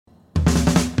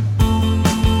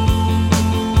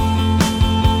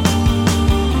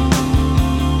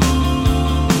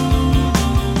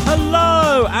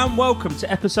welcome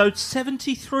to episode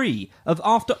 73 of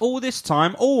After All This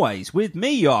Time Always, with me,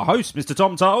 your host, Mr.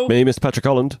 Tom Toll. Me, Mr. Patrick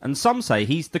Holland. And some say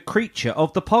he's the creature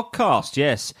of the podcast.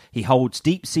 Yes, he holds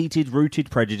deep-seated,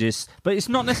 rooted prejudice, but it's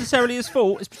not necessarily his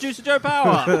fault. It's producer Joe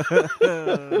Power.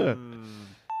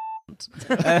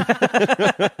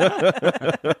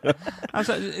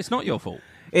 It's not your fault.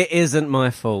 It isn't my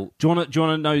fault. Do you want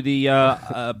to know the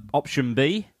option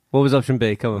B? What was option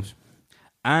B? Come on.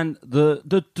 And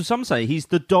some say he's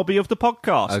the Dobby of the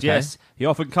podcast. Okay. Yes, he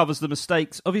often covers the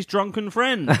mistakes of his drunken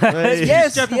friend.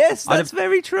 Yes, that's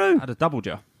very true. I had a double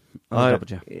jar. I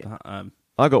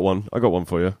got one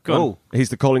for you. Go on. He's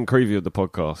the Colin Creevy of the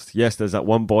podcast. Yes, there's that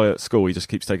one boy at school he just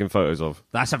keeps taking photos of.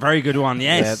 That's a very good one,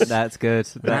 yes. Yeah, that's good.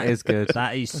 That is good.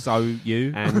 That is so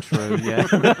you. And true,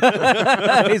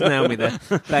 yeah. He's nailed me there.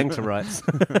 Bang to rights.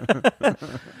 How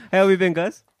have you been,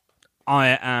 guys?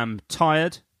 I am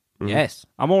tired. Yes.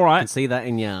 I'm all right. I can see that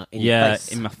in your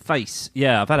face. In my face.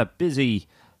 Yeah, I've had a busy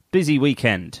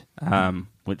weekend,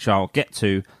 which I'll get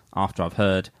to after I've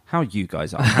heard how you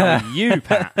guys are. How are you,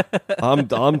 Pat?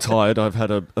 I'm tired. I've had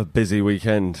a busy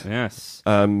weekend. Yes.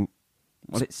 Um,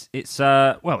 Well,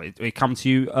 it comes to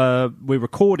you. We're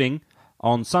recording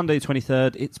on Sunday the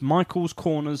 23rd. It's Michael's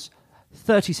Corner's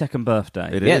 32nd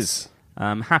birthday. It is.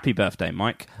 Happy birthday,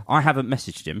 Mike. I haven't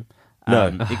messaged him.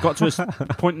 No. It got to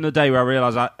a point in the day where I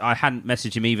realised I hadn't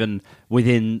messaged him even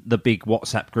within the big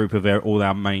WhatsApp group of all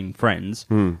our main friends.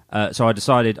 So I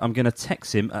decided I'm going to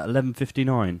text him at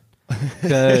 11:59.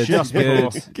 Good. Just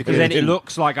good. because then it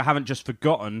looks like I haven't just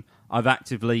forgotten. I've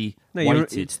actively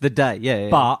waited. It's the day, yeah.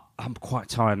 But I'm quite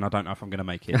tired and I don't know if I'm going to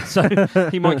make it. So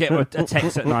he might get a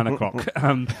text at 9 o'clock.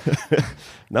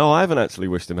 No, I haven't actually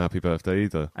wished him happy birthday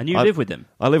either. And you live with him?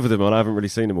 I live with him and I haven't really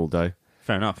seen him all day.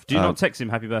 Fair enough. Do you not text him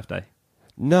happy birthday?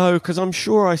 No, because I'm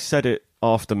sure I said it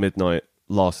after midnight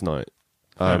last night.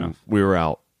 We were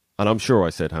out and I'm sure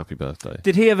I said happy birthday.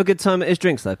 Did he have a good time at his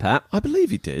drinks, though, Pat? I believe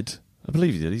he did.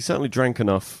 He certainly drank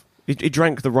enough. He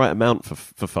drank the right amount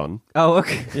for fun. Oh,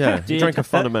 okay. Yeah, he drank a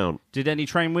fun amount. Did any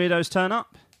train weirdos turn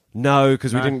up? No,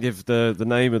 because we didn't give the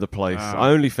name of the place.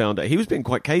 I only found it. He was being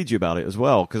quite cagey about it as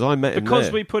well, because I met him Because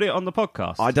there. we put it on the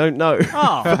podcast? I don't know.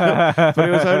 Oh. But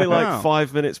it was only like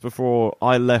 5 minutes before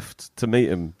I left to meet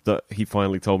him that he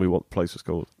finally told me what the place was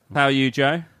called. How are you,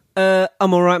 Joe?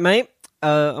 I'm all right, mate.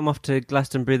 I'm off to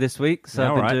Glastonbury this week, so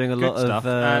Yeah, I've been doing a lot stuff.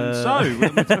 of...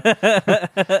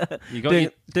 You got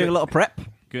doing a lot of prep.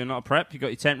 Doing a lot of prep. You got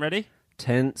your tent ready?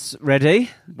 Tents ready.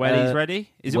 Wellies ready?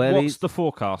 What's the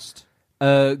forecast?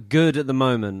 Good at the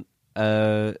moment.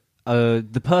 The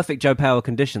perfect Joe Power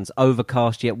conditions: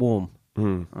 overcast yet warm.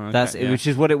 Okay, Which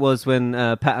is what it was when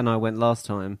Pat and I went last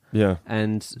time. Yeah,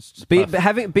 and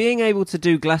being able to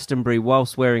do Glastonbury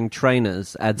whilst wearing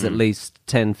trainers adds at least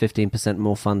 10-15%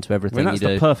 more fun to everything that's you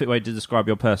do. the perfect way to describe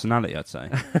your personality, I'd say.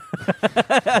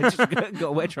 Just got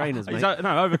to wear trainers, mate.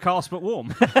 No, overcast but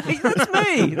warm. That's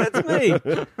me. That's me.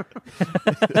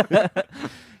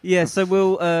 Yeah, so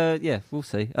we'll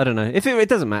see. I don't know. If it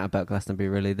doesn't matter about Glastonbury,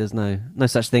 really. There's no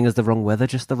such thing as the wrong weather,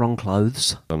 just the wrong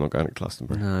clothes. I'm not going to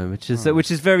Glastonbury. No, which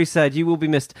is very sad. You will be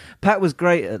missed. Pat was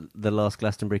great at the last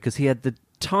Glastonbury because he had the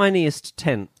tiniest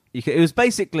tent. It was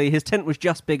basically his tent was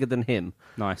just bigger than him.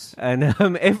 Nice. And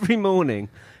every morning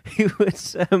he would,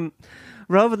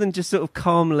 rather than just sort of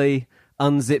calmly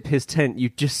unzip his tent, you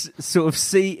just sort of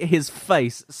see his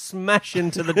face smash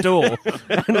into the door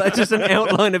and like just an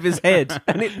outline of his head,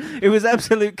 and it was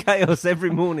absolute chaos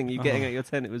every morning. You getting at your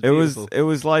tent, it was beautiful. It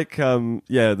was like you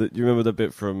remember the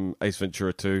bit from Ace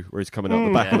Ventura 2 where he's coming out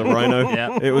the back of the rhino.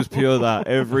 Yeah. It was pure that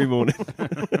every morning.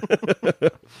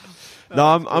 No,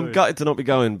 I'm gutted to not be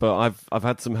going, but I've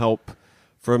had some help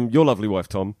from your lovely wife,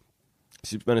 Tom.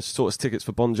 She managed to sort us tickets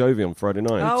for Bon Jovi on Friday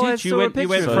night. Oh, You went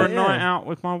for a night out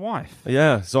with my wife.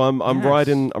 Yeah, so I'm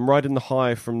riding the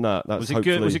high from that. That's Was it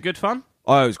good? Was it good fun?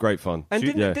 Oh, it was great fun. And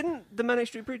didn't the Manic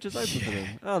Street Preachers open for them?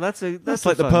 Oh, that's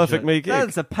like the perfect me gig.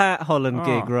 That's a Pat Holland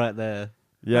gig right there.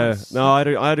 Yeah,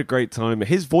 I had a great time.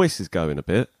 His voice is going a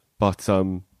bit, but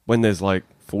when there's like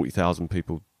 40,000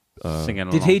 people singing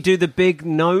along. Did he do the big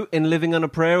note in Living on a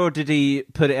Prayer, or did he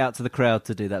put it out to the crowd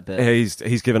to do that bit?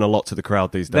 He's given a lot to the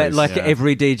crowd these days. But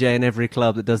every DJ in every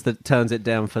club that turns it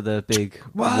down for the big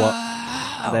what?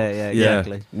 There, yeah,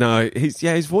 exactly. Yeah. No,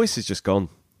 his voice is just gone.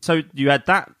 So you had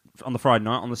that on the Friday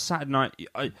night. On the Saturday night,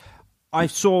 I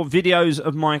saw videos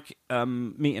of Mike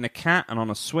meeting a cat and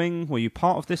on a swing. Were you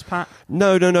part of this, Pat?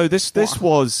 No. This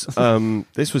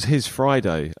was his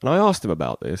Friday, and I asked him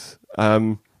about this.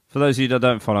 For those of you that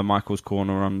don't follow Michael's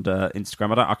Corner on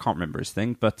Instagram, I can't remember his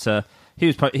thing, but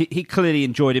he clearly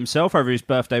enjoyed himself over his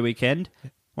birthday weekend.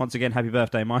 Once again, happy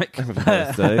birthday, Mike. Happy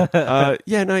birthday.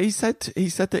 Yeah, no, he said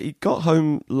that he got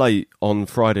home late on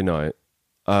Friday night,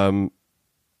 and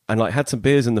like had some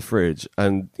beers in the fridge,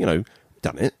 and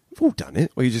done it. We've all done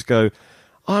it. Where you just go,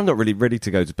 I'm not really ready to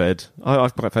go to bed. I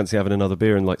quite fancy having another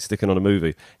beer and like sticking on a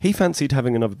movie. He fancied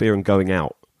having another beer and going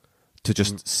out to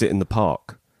just sit in the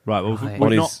park. Right, well,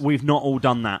 Right. we've not all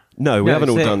done that. No, we haven't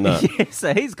all done that. Yeah,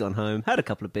 so he's gone home, had a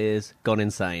couple of beers, gone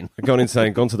insane. Gone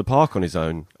insane, gone to the park on his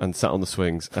own and sat on the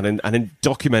swings and then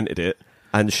documented it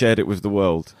and shared it with the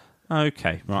world.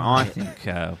 Okay, right. I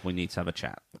think we need to have a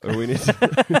chat. We need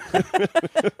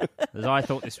As I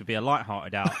thought this would be a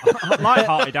light-hearted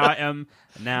item.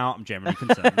 Now I'm generally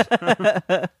concerned.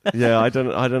 Yeah, I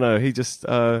don't know. He just,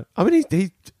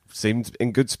 he seemed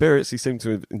in good spirits. He seemed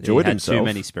to have enjoyed himself. Too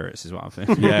many spirits is what I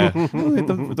think. Yeah,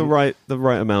 the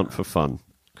right amount for fun.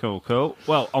 Cool.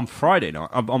 Well, on Friday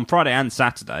and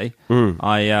Saturday,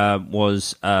 I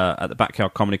was at the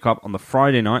Backyard Comedy Club. On the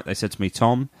Friday night, they said to me,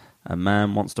 Tom, a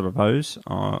man wants to propose.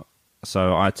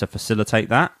 So I had to facilitate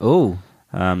that. Oh.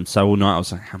 So all night I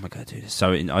was like, how am I going to do this?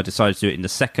 So I decided to do it in the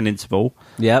second interval.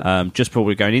 Yep. Just before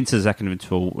we're going into the second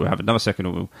interval, we'll have another second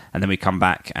interval, and then we come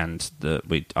back and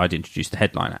I'd introduce the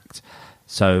headline act.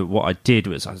 So what I did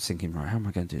was I was thinking, right, how am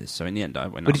I going to do this? So in the end, I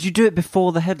went. But did you do it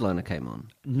before the headliner came on?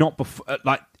 Not before,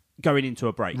 like going into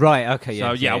a break. Right. Okay.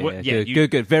 So, Yeah. yeah,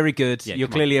 Good. Very good. Yeah, You're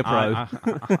come clearly on. a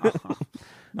pro.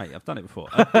 Mate, I've done it before.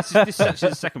 This is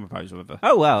actually the second proposal ever.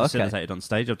 Oh, wow, okay. Facilitated on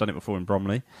stage. I've done it before in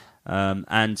Bromley.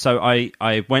 And so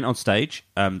I went on stage.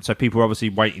 So people were obviously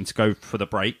waiting to go for the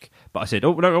break. But I said,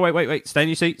 oh, no, wait, stay in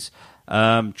your seats.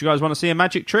 Do you guys want to see a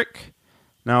magic trick?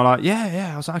 And they were like,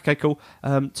 yeah. I was like, okay, cool.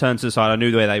 Turned to the side. I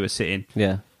knew the way they were sitting.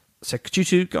 Yeah. I said, could you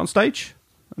two get on stage?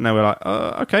 And they were like,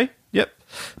 okay, yep.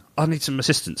 I need some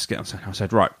assistance. I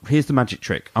said, right, here's the magic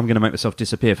trick. I'm going to make myself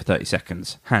disappear for 30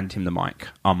 seconds. Hand him the mic.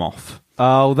 I'm off.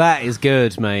 Oh, that is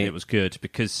good, mate. It was good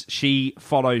because she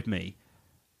followed me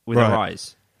with Right. her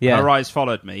eyes. Yeah. Her eyes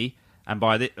followed me, and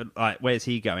by where's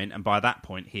he going? And by that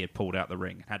point, he had pulled out the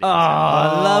ring. Had it in his hand.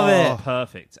 I love it.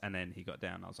 Perfect. And then he got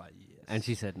down. I was like, yes. And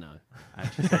she said no.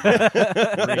 And she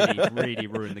said, really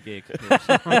ruined the gig.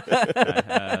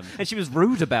 And she was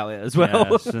rude about it as well. Yeah,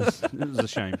 it was a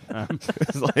shame.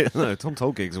 It's like, no, Tom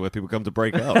Toll gigs are where people come to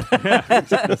break up.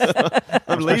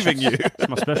 I'm leaving you. It's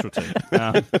my specialty.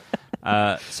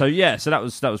 So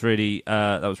that was really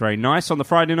that was very nice on the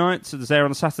Friday night. So I was there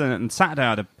on the Saturday, and Saturday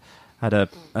I had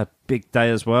a big day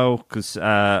as well because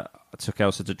I took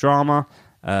Elsa to drama.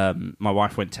 My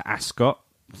wife went to Ascot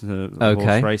to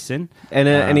horse racing. And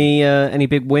any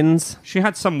big wins? She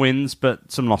had some wins,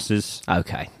 but some losses.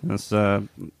 Okay. That's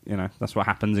that's what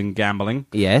happens in gambling.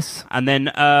 Yes. And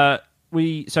then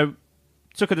we took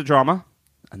her to drama.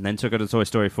 And then took her to Toy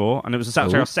Story 4. And it was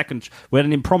our second. We had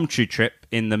an impromptu trip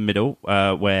in the middle,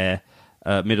 middle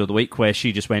of the week, where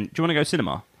she just went, "Do you want to go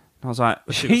cinema?" And I was like,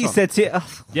 She said to you,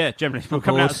 "Yeah, generally we're of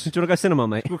coming out. course. Do you want to go cinema,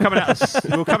 mate? We're coming out of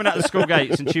the school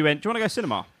gates." And she went, "Do you want to go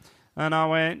cinema?" And I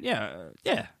went, "Yeah,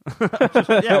 yeah,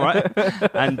 right."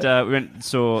 And we went and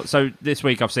saw. So this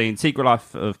week I've seen Secret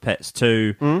Life of Pets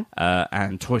 2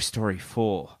 and Toy Story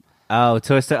 4. Oh,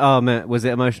 Toy Story. Oh, man. Was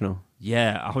it emotional?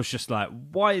 Yeah, I was just like,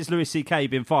 why is Louis C.K.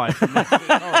 being fired from Netflix?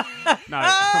 Oh, no,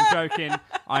 I'm joking.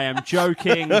 I am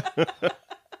joking.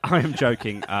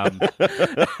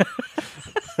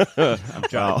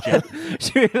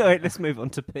 Wait, let's move on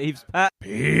to Peeves. Pat.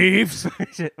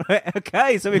 Peeves. Right,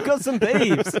 okay, so we've got some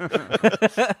Peeves.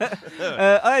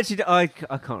 I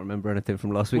can't remember anything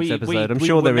from last week's episode. I'm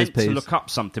sure there is Peeves. We went to look up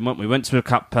something, weren't we? We went to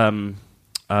look up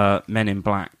Men in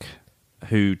Black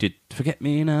who did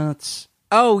Forget-Me-Nots.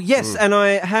 Oh yes, and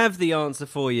I have the answer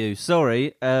for you.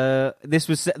 Sorry,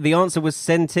 the answer was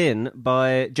sent in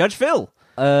by Judge Phil,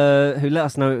 who let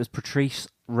us know it was Patrice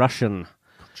Russian,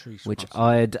 which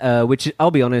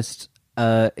I'll be honest,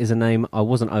 is a name I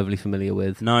wasn't overly familiar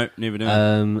with. No, neither did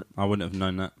I. I wouldn't have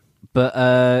known that.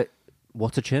 But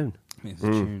what a tune! It's a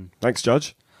tune. Thanks,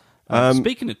 Judge.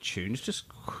 Speaking of tunes, just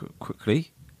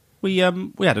quickly. We had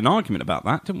an argument about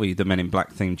that, didn't we? The Men in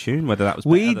Black theme tune, whether that was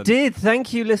better We than did.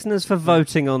 Thank you, listeners, for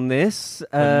voting on this.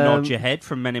 Nod Your Head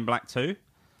from Men in Black 2.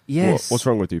 Yes. What's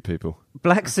wrong with you people?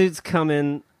 Black suits come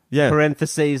in. Yeah.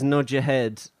 Parentheses. Nod your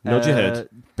head. Nod your head.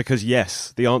 Because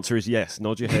yes, the answer is yes.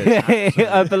 Nod your head.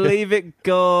 I believe it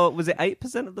got. Was it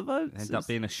 8% of the votes? Ended up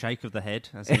being a shake of the head.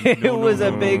 It was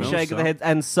a big shake of the head,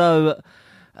 and so.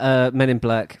 Men in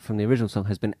Black from the original song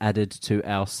has been added to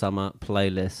our summer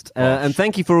playlist. And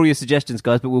thank you for all your suggestions,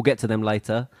 guys, but we'll get to them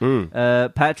later.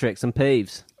 Patrick, some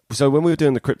peeves. So when we were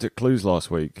doing the cryptic clues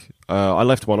last week, I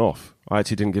left one off. I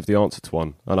actually didn't give the answer to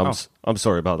one, and I'm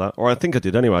sorry about that. Or I think I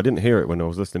did anyway. I didn't hear it when I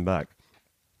was listening back.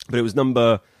 But it was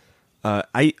number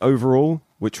 8 overall,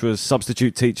 which was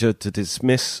substitute teacher to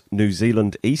dismiss New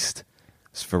Zealand East.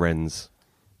 It's Ferenz.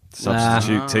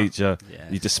 Substitute teacher. Yeah.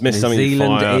 You dismiss New something, you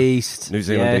Zealand fire. East. New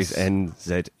Zealand Yes. East,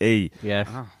 NZE.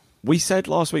 Yeah. We said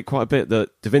last week quite a bit that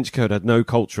Da Vinci Code had no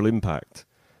cultural impact.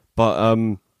 But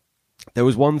there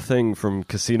was one thing from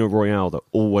Casino Royale that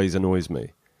always annoys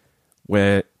me,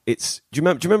 where it's... Do you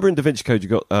remember in Da Vinci Code you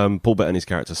got Paul Bettany's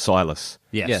character, Silas?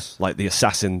 Yes. Like the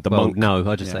assassin, the Well, monk. no,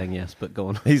 I'm just saying yes, but go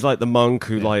on. He's like the monk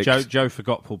who like... Joe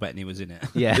forgot Paul Bettany was in it.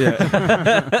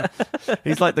 Yeah.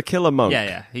 He's like the killer monk.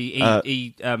 Yeah. He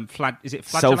is it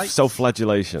flagellate?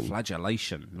 Self-flagellation.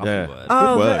 Flagellation. Lovely Yeah. word.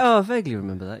 Oh, word. I vaguely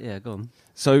remember that. Yeah, go on.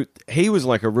 So he was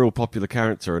like a real popular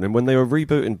character, and then when they were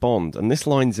rebooting Bond, and this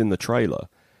line's in the trailer,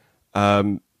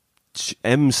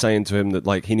 M's saying to him that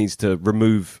like he needs to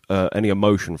remove any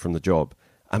emotion from the job,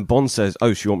 and Bond says,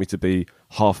 "Oh, so you want me to be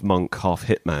half monk, half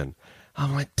hitman?"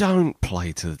 I'm like, don't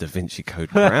play to the Da Vinci Code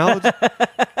crowd.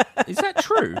 Is that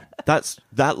true?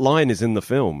 That line is in the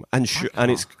film, and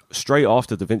it's straight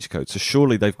after Da Vinci Code. So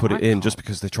surely they've put it in just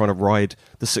because they're trying to ride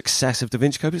the success of Da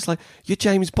Vinci Code. But it's like, you're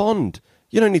James Bond.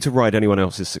 You don't need to ride anyone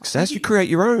else's success. You create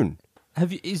your own.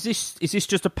 Is this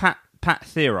just a Pat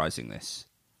theorising this?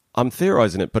 I'm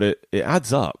theorising it, but it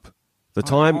adds up. The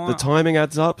timing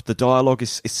adds up. The dialogue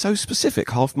is so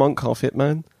specific. Half monk, half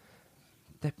hitman.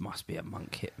 There must be a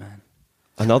monk hitman.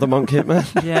 Another monk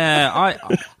hitman. Yeah,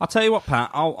 I'll tell you what,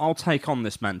 Pat. I'll take on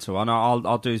this mantle, and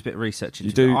I'll do a bit of research into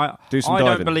it. Do some I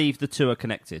diving. don't believe the two are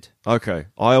connected. Okay,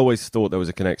 I always thought there was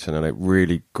a connection, and it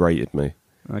really grated me.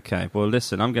 Okay, well,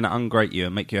 listen, I'm going to ungrate you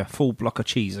and make you a full block of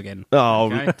cheese again.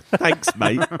 Oh, Okay? thanks,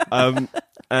 mate.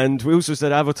 And we also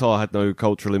said Avatar had no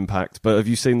cultural impact, but have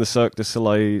you seen the Cirque du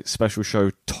Soleil special show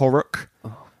Toruk?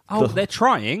 Oh, they're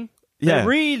trying. Yeah. They're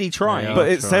really trying. They are. But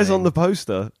it trying. says on the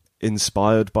poster,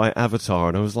 inspired by Avatar,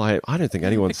 and I was like, I don't think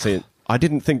anyone's seen it. I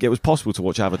didn't think it was possible to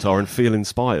watch Avatar and feel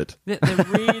inspired. They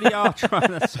really are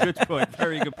trying. That's a good point.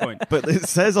 Very good point. But it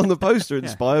says on the poster,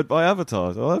 inspired by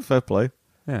Avatar. So, fair play.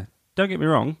 Yeah. Don't get me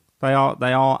wrong. They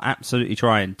are absolutely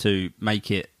trying to make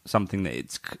it something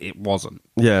that it wasn't.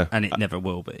 Yeah. And it never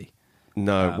will be.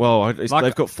 No,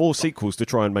 they've got 4 sequels to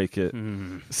try and make it.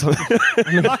 So,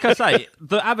 Like I say,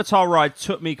 the Avatar ride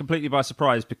took me completely by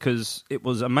surprise because it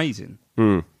was amazing.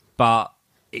 But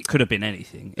it could have been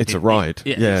anything. It's a ride.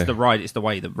 It's the ride. It's the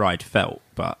way the ride felt.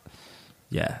 But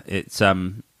yeah, it's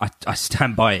I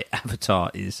stand by it.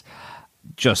 Avatar is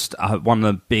just one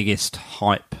of the biggest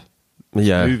hype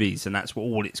movies, and that's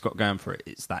all it's got going for it.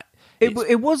 It's that. It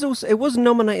was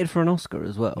nominated for an Oscar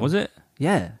as well. Was it?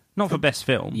 Yeah. Not for best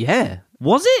film. Yeah.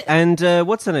 Was it? And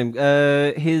what's her name?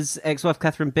 His ex-wife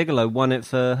Catherine Bigelow won it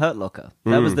for Hurt Locker.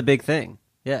 That was the big thing.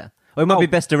 Yeah. Or it might be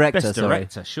best director. Best sorry.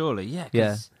 director, surely. Yeah.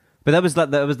 Yeah. But that was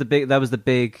the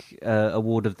big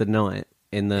award of the night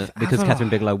because Catherine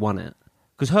Bigelow won it.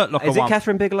 Because Hurt Locker Is it won.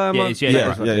 Catherine Bigelow? Yeah, it's-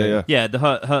 yeah. Yeah, the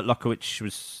Hurt Locker, which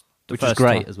was the Which was first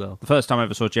great time, as well. The first time I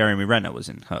ever saw Jeremy Renner was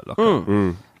in Hurt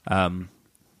Locker.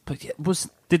 But yeah,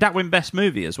 did that win Best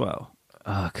Movie as well?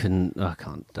 I can't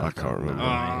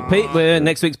remember. Pete,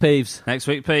 next week's Peeves. Next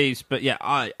week, please. But yeah,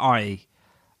 I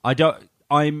don't.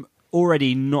 I'm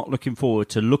already not looking forward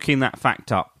to looking that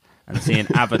fact up and seeing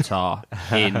Avatar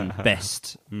in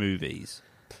Best Movies.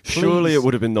 surely Please. it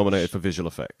would have been nominated for visual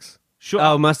effects. Sure.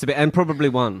 Oh, must have been, and probably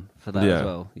won for that Yeah. as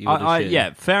well. You would assume.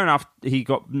 Yeah, fair enough. He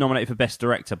got nominated for Best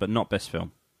Director, but not Best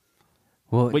Film,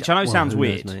 Well, which I know sounds who knows,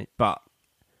 weird, mate. but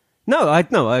No, I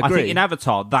agree. I think in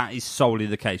Avatar that is solely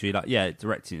the case. Where you're like, yeah,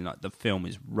 directing, like the film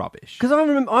is rubbish. Because I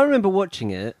remember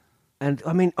watching it, and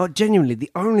I mean, genuinely,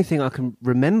 the only thing I can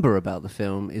remember about the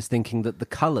film is thinking that the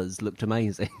colours looked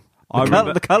amazing.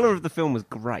 The colour of the film was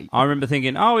great. I remember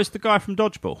thinking, oh, it's the guy from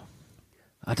Dodgeball.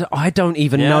 I don't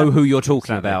even Yeah, know who you're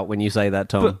talking exactly. about when you say that,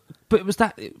 Tom. But it was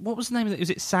that. What was the name of it? Was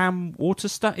it Sam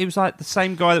Waterston? He was like the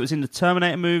same guy that was in the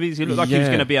Terminator movies. He looked like he was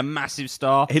Yeah. going to be a massive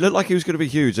star, He looked like he was going to be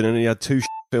huge, and then he had 2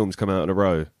 films come out in a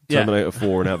row: Yeah. Terminator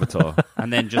 4 and Avatar.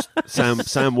 and then just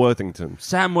Sam Worthington.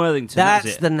 Sam Worthington. that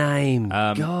was That's it. the name.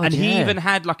 God, and he yeah. even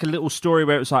had like a little story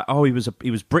where it was like, oh, he was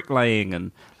bricklaying,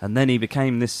 and then he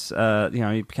became this,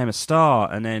 he became a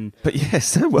star, and then But yeah,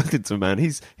 Sam Worthington, man,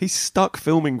 he's stuck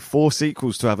filming 4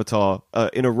 sequels to Avatar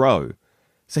in a row,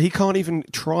 so he can't even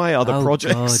try other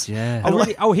projects. God, yeah. oh,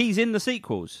 really? Oh, he's in the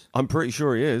sequels. I'm pretty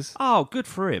sure he is. Oh, good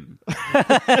for him.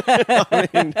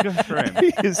 Good for him.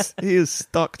 He is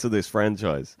stuck to this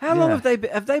franchise. How long Yeah.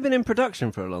 have they been in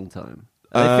production for a long time?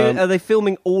 Are they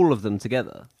filming all of them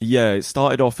together? Yeah, it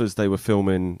started off as they were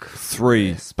filming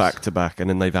 3 back to back, and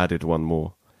then they've added one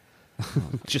more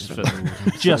just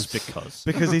because.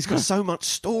 because he's got so much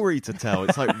story to tell.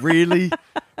 It's like, really.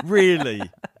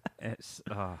 It's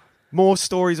More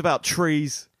stories about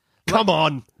trees. Come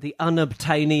on. The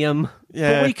unobtainium.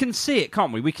 Yeah. But we can see it,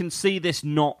 can't we? We can see this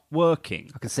not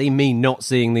working. I can see me not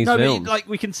seeing these films. But, like,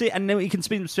 we can see it, and then we can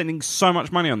see them spending so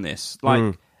much money on this.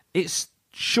 Like,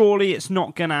 surely it's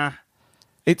not gonna.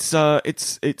 It's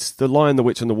the Lion, the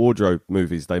Witch, and the Wardrobe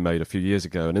movies they made a few years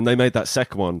ago, and then they made that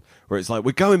second one where it's like,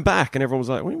 we're going back, and everyone was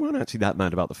like, we weren't actually that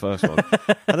mad about the first one.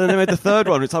 And then they made the third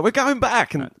one, it's like, we're going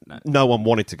back, and no one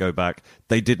wanted to go back.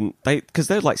 They didn't, because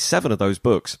there's like 7 of those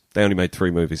books. They only made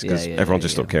 3 movies because everyone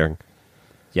just stopped caring.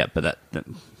 Yeah, but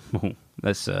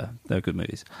they're good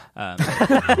movies.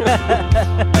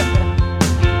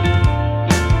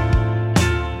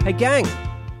 Hey, gang,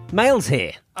 Mail's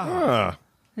here. Ah.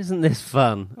 Isn't this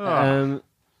fun?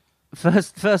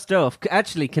 First off,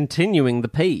 actually continuing the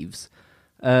peeves,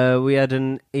 we had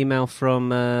an email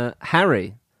from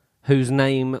Harry, whose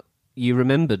name you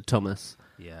remembered, Thomas.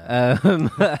 Yeah.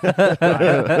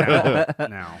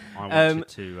 Now I wanted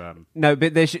to. No,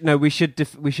 but we should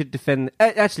defend.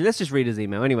 Actually, let's just read his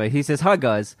email anyway. He says, "Hi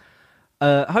guys.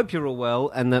 Hope you're all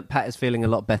well and that Pat is feeling a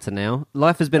lot better now.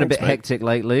 Life has been a bit hectic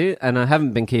lately and I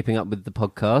haven't been keeping up with the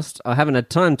podcast. I haven't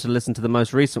had time to listen to the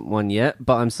most recent one yet,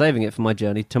 but I'm saving it for my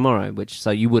journey tomorrow,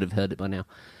 so you would have heard it by now.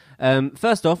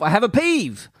 First off, I have a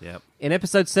peeve. Yep. In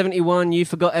episode 71, you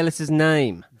forgot Ellis's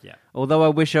name. Yeah. Although I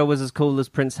wish I was as cool as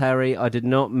Prince Harry, I did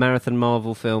not marathon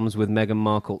Marvel films with Meghan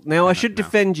Markle. Now, I should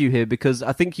defend you here because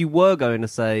I think you were going to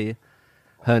say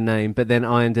her name, but then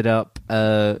I ended up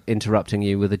interrupting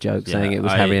you with a joke saying it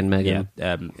was Harry and Meghan.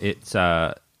 Yeah, it's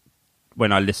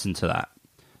when I listened to that,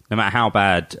 no matter how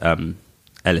bad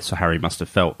Ellis or Harry must have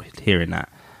felt hearing that,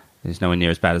 it's nowhere near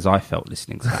as bad as I felt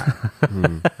listening to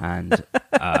that.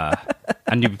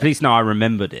 And you please know I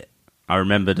remembered it. I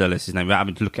remembered Ellis's name without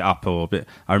having to look it up,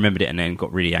 I remembered it and then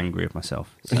got really angry with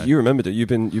myself. So. You remembered it. You've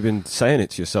been saying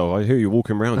it to yourself. I hear you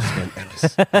walking around just going,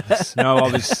 Ellis. No,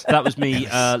 that was me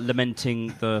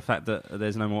lamenting the fact that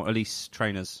there's no more Elise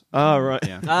trainers. Oh, right.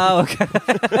 Yeah. Oh, okay.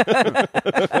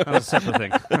 That was a separate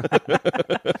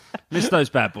thing. Miss those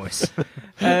bad boys.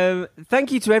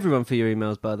 Thank you to everyone for your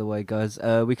emails, by the way, guys.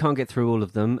 We can't get through all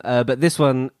of them, but this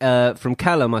one from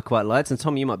Callum I quite liked, and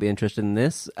Tom, you might be interested in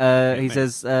this. He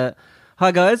says,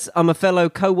 "Hi guys, I'm a fellow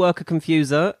co-worker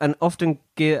confuser, and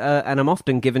I'm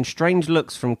often given strange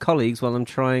looks from colleagues while I'm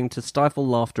trying to stifle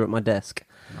laughter at my desk.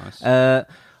 Nice.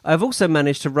 I've also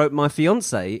managed to rope my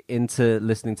fiancée into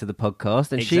listening to the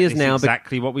podcast, and she is now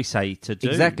exactly what we say to do.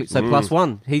 exactly so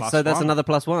 +1. So that's another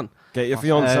 +1. Get your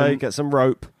fiancé, get some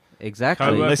rope. Exactly.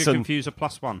 Co-worker Listen. confuser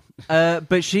 +1.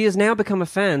 But she has now become a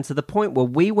fan to the point where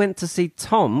we went to see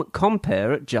Tom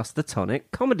compare at Just the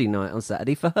Tonic comedy night on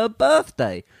Saturday for her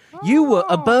birthday. You were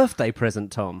a birthday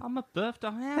present, Tom. I'm a birthday.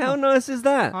 How nice is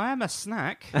that? I am a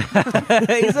snack.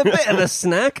 He's a bit of a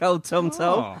snack, old Tom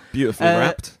Tom. Oh, Beautifully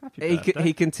wrapped. happy birthday.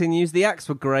 He continues, the acts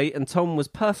were great and Tom was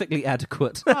perfectly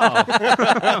adequate.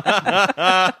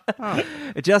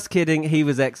 Just kidding, he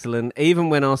was excellent, even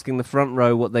when asking the front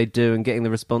row what they do and getting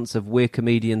the response of we're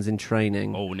comedians in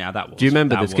training. Oh, now that was. Do you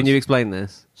remember that this? was. Can you explain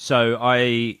this? So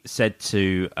I said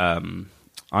to,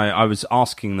 I was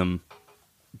asking them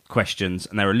questions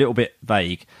and they were a little bit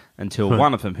vague until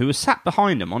one of them, who was sat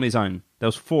behind them on his own, there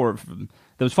was 4 of them,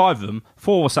 there was 5 of them,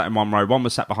 4 were sat in one row, 1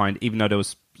 was sat behind, even though there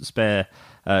was spare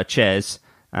chairs,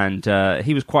 and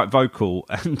he was quite vocal,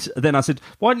 and then I said,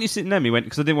 why didn't you sit in them? He went,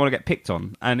 because I didn't want to get picked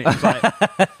on, and it was like,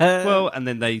 well, and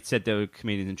then they said they were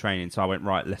comedians in training, so I went,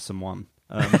 right, lesson 1.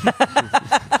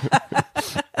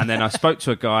 And then I spoke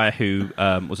to a guy who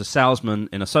was a salesman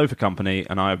in a sofa company,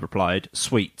 and I replied,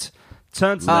 sweet.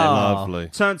 Turned to them, Lovely.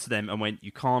 turned to them and went,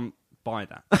 you can't buy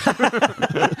that.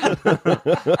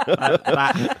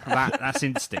 That's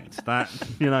instinct. That,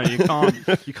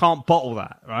 you can't bottle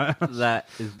that, right? That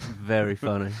is very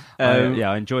funny.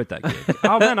 Yeah, I enjoyed that gig.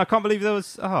 Oh man, I can't believe there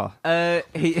was.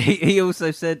 He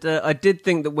also said, I did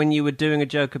think that when you were doing a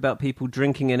joke about people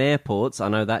drinking in airports, I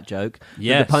know that joke,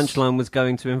 Yes. that the punchline was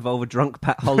going to involve a drunk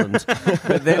Pat Holland.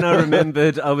 But then I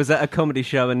remembered I was at a comedy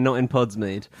show and not in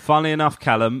Podsmead. Funnily enough,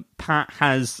 Callum, Pat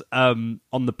has, on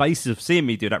the basis of seeing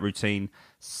me do that routine,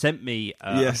 sent me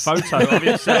a photo of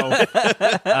himself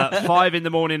 5 in the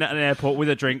morning at an airport with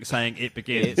a drink saying it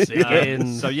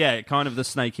begins. So yeah, kind of the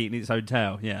snake eating its own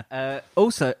tail. Yeah.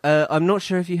 Also, I'm not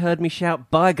sure if you heard me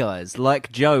shout "bye guys"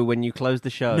 like Joe when you closed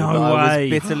the show. No but I way.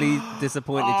 was bitterly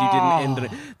disappointed you didn't end on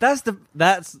it.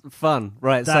 That's fun,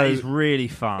 right? That is really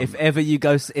fun. If ever you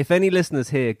go, if any listeners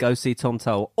here go see Tom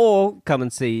Toll or come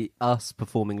and see us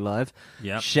performing live,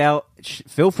 Yep.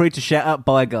 feel free to shout out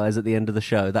 "bye guys" at the end of the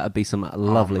show. That would be some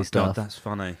lovely my stuff. God, that's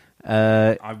funny.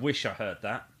 Uh, I wish I heard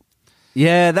that.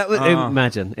 Yeah, that was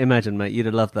imagine, mate. You'd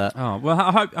have loved that. Oh well,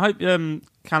 I hope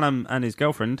Callum and his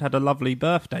girlfriend had a lovely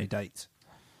birthday date.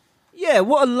 Yeah,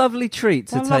 what a lovely treat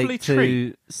to What a lovely take to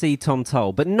treat. see Tom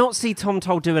Toll, but not see Tom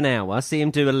Toll do an hour. See him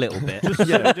do a little bit. Do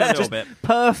a little bit.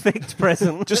 Perfect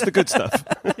present. Just the good stuff.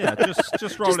 Yeah,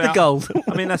 just roll Just it the out. gold.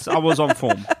 I mean, I was on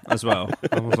form as well.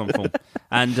 I was on form.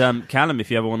 And Callum, if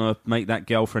you ever want to make that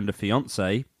girlfriend a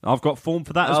fiance, I've got form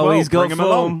for that as well. He's got Bring him form.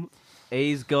 along.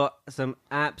 He's got some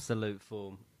absolute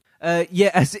form. So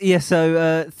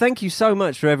thank you so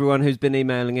much for everyone who's been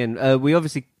emailing in.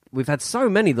 We've had so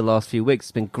many the last few weeks.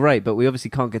 It's been great, but we obviously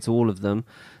can't get to all of them.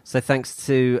 So thanks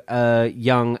to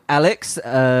young Alex,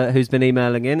 who's been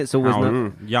emailing in. It's always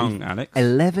Young Alex.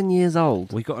 11 years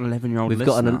old. We've got an 11-year-old We've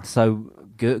listener. got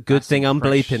good That's thing I'm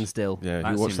fresh. bleeping still. Yeah,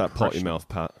 That's you watch that potty impressionable. mouth,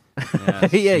 Pat.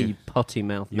 Yeah, you potty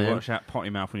mouth You man. watch that potty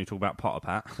mouth when you talk about Potter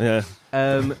Pat.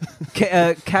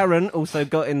 Yeah. Karen also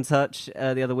got in touch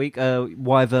the other week.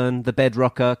 Wyvern, the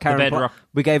bedrocker. Karen,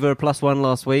 we gave her a +1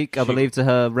 last week, I believe, to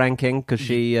her ranking because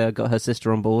she got her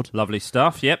sister on board. Lovely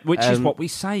stuff. Yep, which is what we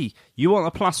say. You want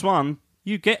a +1,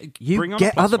 you bring on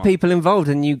get a other +1. people involved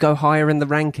and you go higher in the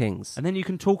rankings. And then you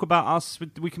can talk about us.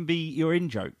 We can be your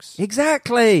in-jokes.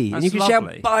 Exactly. And That's you can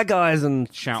lovely. shout bye guys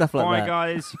and Shout stuff like bhy, that.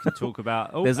 guys. You can talk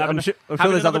about... Oh, I'm sure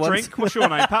having there's other another ones. drink. What's your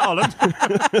name? Pat Holland.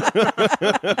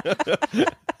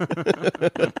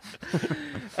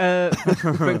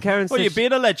 But Karen Well, said... you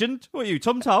being a legend. What are you,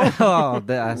 Tom Toll? Oh,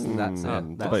 that's it. That's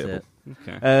it.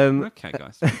 Okay. Okay,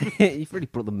 guys. You've really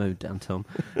brought the mood down, Tom.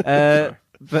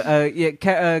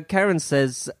 Karen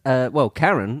says,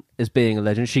 Karen is being a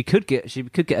legend. She could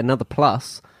get another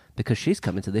plus because she's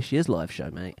coming to this year's live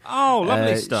show, mate. Oh,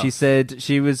 lovely stuff. She said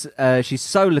she's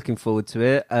so looking forward to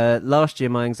it. Last year,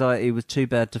 my anxiety was too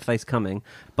bad to face coming,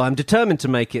 but I'm determined to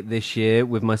make it this year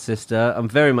with my sister. I'm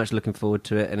very much looking forward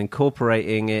to it and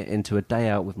incorporating it into a day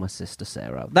out with my sister,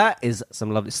 Sarah. That is some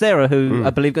lovely... Sarah, who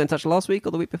I believe got in touch last week or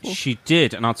the week before? She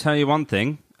did, and I'll tell you one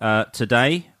thing.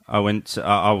 Today, I went...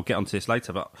 I'll get onto this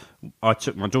later, but I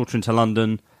took my daughter into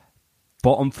London,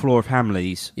 bottom floor of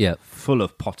Hamleys, full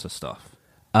of Potter stuff.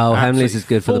 Oh, Absolutely Hamleys is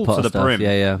good for the full Potter to the stuff. brim.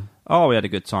 Yeah. Oh, we had a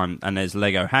good time. And there's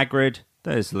Lego Hagrid.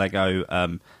 There's Lego...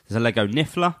 there's a Lego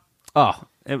Niffler. Oh,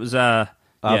 It was... I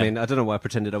mean, I don't know why I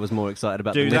pretended I was more excited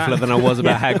about Do the that. Niffler than I was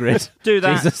about Hagrid. Do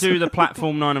that. Jesus. Do the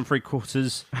platform 9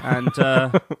 3/4,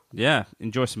 and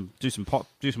enjoy do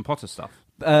some Potter stuff.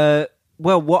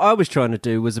 Well, what I was trying to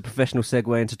do was a professional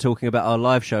segue into talking about our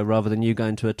live show rather than you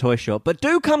going to a toy shop. But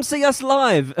do come see us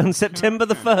live on September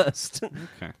the 1st.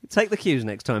 Okay. Take the cues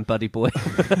next time, buddy boy.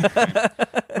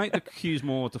 Make the cues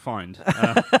more defined.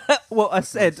 Well, I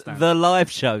said Understand. the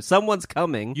live show. Someone's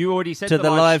coming. You already said To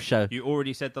the live show. You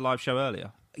already said the live show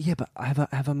earlier. Yeah, but have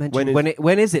I mentioned When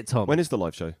when is it, Tom? When is the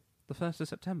live show? The 1st of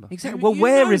September. Exactly. Well,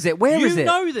 where is it? Where is it? You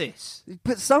know this.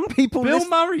 But some people Bill listen-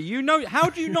 Murray, you know. How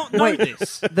do you not know Wait.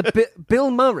 this? Bill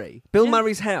Murray. Bill Yeah.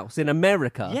 Murray's house in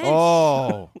America. Yes.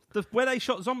 Oh, Where they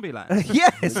shot Zombieland.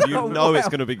 Yes. you Oh, know it's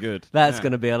wow. going to be good. That's Yeah.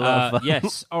 going to be a lot of fun.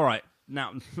 Yes. All right.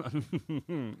 Now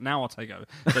I'll take over.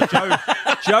 So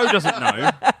Joe doesn't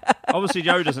know. Obviously,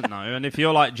 Joe doesn't know. And if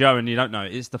you're like Joe and you don't know,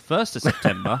 it's the 1st of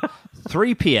September,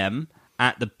 3 p.m.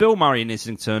 at the Bill Murray in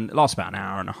Islington. It lasts about an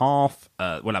hour and a half.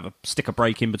 We'll have a sticker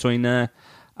break in between there.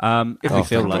 If we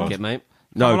feel like it, mate.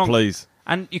 No, along. please.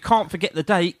 And you can't forget the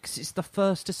date because it's the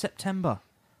 1st of September.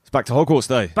 It's back to Hogwarts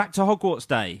Day. Back to Hogwarts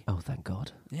Day. Oh, thank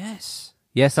God. Yes.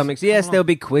 Yes, there'll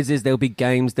be quizzes, there'll be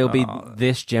games, there'll be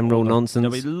this general nonsense.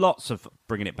 There'll be lots of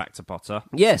bringing it back to Potter.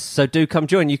 Yes, so do come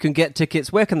join. You can get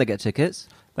tickets. Where can they get tickets?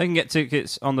 They can get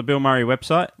tickets on the Bill Murray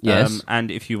website. Yes.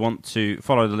 And if you want to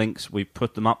follow the links, we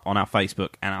put them up on our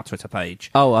Facebook and our Twitter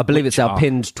page. Oh, I believe it's our are-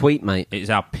 pinned tweet, mate. It is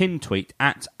our pinned tweet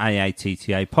at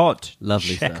AATTA Pod.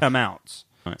 Lovely Check stuff. them out.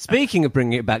 Right, Speaking of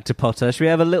bringing it back to Potter, should we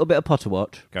have a little bit of Potter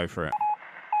Watch? go for it.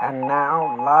 And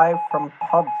now, live from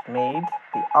Podsmead,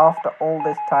 the After All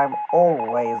This Time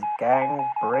Always gang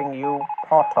bring you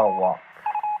Potter Watch.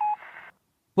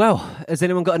 Well, has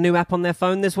anyone got a new app on their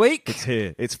phone this week? It's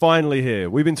here. It's finally here.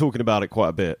 We've been talking about it quite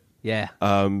a bit. Yeah.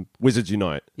 Wizards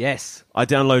Unite. Yes. I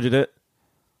downloaded it.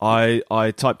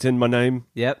 I typed in my name.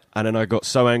 Yep. And then I got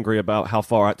so angry about how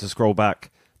far I had to scroll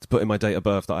back to put in my date of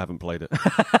birth that I haven't played it.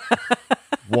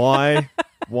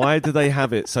 Why do they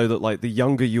have it so that, like, the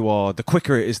younger you are, the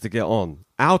quicker it is to get on?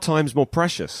 Our time's more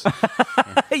precious.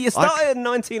 Hey, you started in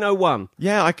 1901.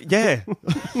 Yeah.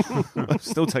 It'll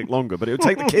still take longer, but it would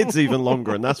take the kids even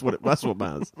longer, and that's what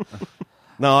matters.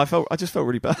 No, I just felt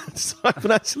really bad. So I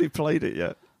haven't actually played it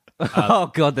yet.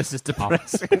 Oh, God, this is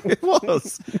depressing. It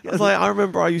was. I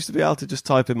remember I used to be able to just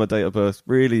type in my date of birth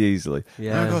really easily.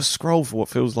 Yeah. Now I've got to scroll for what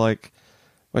feels like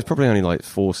Well, it's probably only like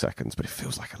 4 seconds, but it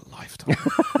feels like a lifetime.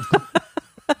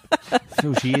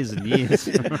 Feels years and years.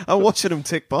 I'm watching them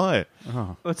tick by.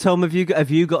 Well, Tom, have you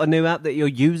got a new app that you're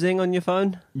using on your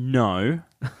phone? No.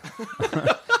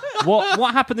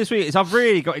 What happened this week is I've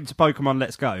really got into Pokemon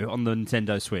Let's Go on the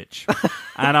Nintendo Switch,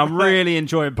 and I'm really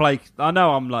enjoying play. I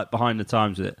know I'm like behind the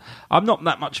times with it. I'm not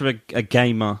that much of a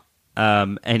gamer,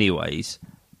 anyways,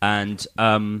 and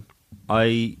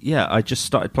I just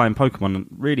started playing Pokemon and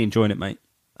really enjoying it, mate.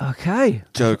 Okay.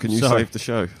 Joe, can you Sorry. save the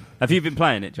show? Have you been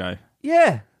playing it, Joe?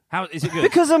 Yeah. How is it good?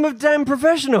 Because I'm a damn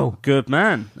professional. Good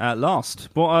man, at last.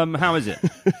 What? How is it?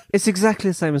 It's exactly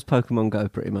the same as Pokemon Go,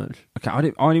 pretty much. Okay, I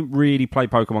didn't really play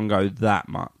Pokemon Go that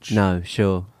much. No,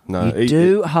 sure. No, you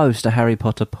do host a Harry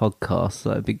Potter podcast,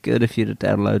 so it'd be good if you'd have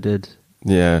downloaded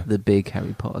Yeah. the big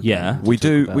Harry Potter. Yeah. game to We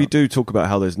talk about. do talk about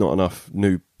how there's not enough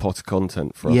new Potter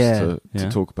content for us Yeah. to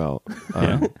talk about.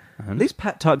 Yeah. At least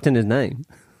Pat typed in his name.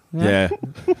 Yeah.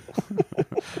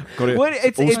 Got it Well,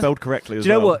 it's- all it's- spelled correctly as Do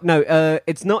you know well. what? No,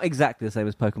 it's not exactly the same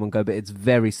as Pokemon Go, but it's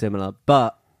very similar.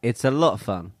 But it's a lot of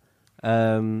fun.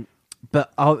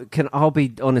 But I'll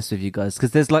be honest with you guys,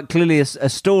 because there's like clearly a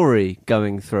story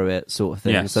going through it, sort of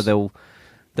thing. Yes. So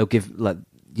they'll give like,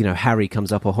 you know, Harry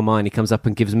comes up or Hermione comes up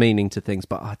and gives meaning to things.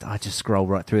 But I just scroll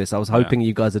right through this. I was hoping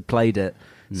you guys had played it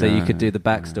so you could do the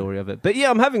backstory of it. But yeah,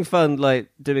 I'm having fun like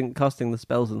casting the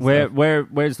spells and stuff.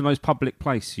 Where's the most public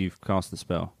place you've cast the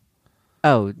spell?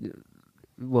 Oh,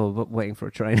 well, waiting for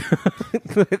a train.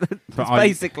 It's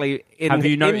basically in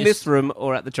this room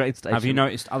or at the train station. Have you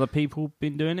noticed other people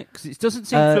been doing it? Because it doesn't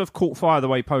seem to have caught fire the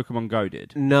way Pokemon Go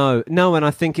did. No, and I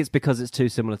think it's because it's too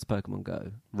similar to Pokemon Go.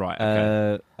 Right.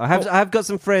 Okay. I have got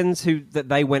some friends that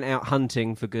they went out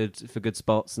hunting for good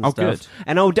spots and stuff. Good.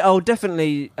 And I'll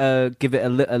definitely give it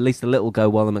at least a little go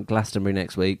while I'm at Glastonbury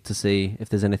next week to see if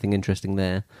there's anything interesting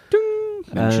there.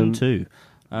 Mention two.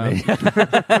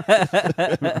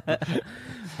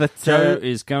 But Joe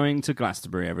is going to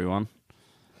Glastonbury, everyone.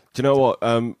 Do you know what?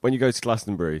 When you go to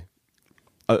Glastonbury,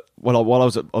 while I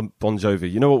was at Bon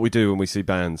Jovi, you know what we do when we see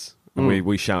bands? And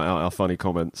we shout out our funny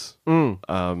comments.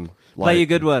 Play a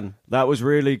good one. That was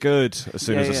really good. As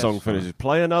soon as the song finishes,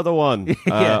 play another one.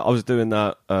 I was doing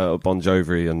that at Bon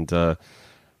Jovi, and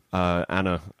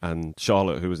Anna and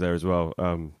Charlotte, who was there as well,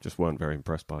 just weren't very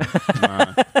impressed by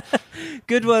it.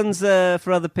 Good ones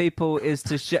for other people is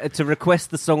to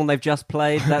request the song they've just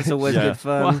played. That's always good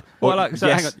fun. Well,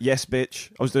 hang on. Yes, bitch.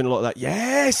 I was doing a lot of that.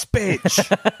 Yes, bitch.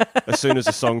 As soon as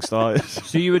the song started.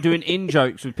 So you were doing in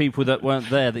jokes with people that weren't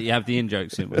there that you have the in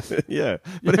jokes in with. Yeah,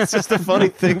 but it's just a funny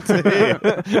thing to hear.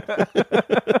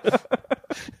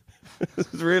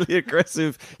 It's really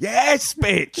aggressive. Yes,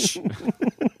 bitch.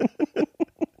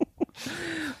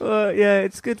 Yeah,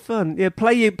 it's good fun. Yeah,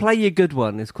 play your good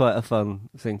one is quite a fun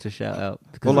thing to shout out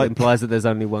because Well, it implies that there's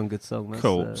only one good song. That's,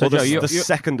 Cool. So Joe, the you're-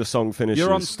 second a song finishes,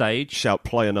 You're on stage. shout,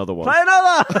 play another one. play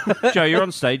another. Joe, you're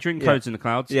on stage. You're in Codes in the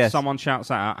Clouds. Yes. Someone shouts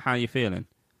that out. How are you feeling?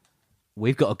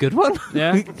 We've got a good one.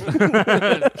 Yeah.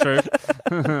 True.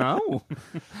 Oh.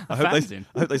 I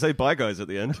hope they say bye, guys, at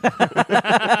the end.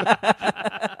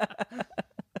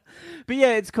 But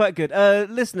yeah, it's quite good.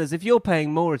 Listeners, if you're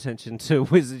paying more attention to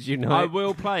Wizards Unite, I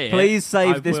will play it. please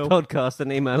save I this will. podcast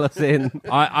and email us in.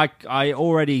 I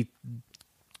already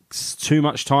too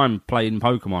much time playing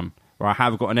Pokemon, where I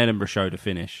have got an Edinburgh show to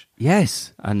finish.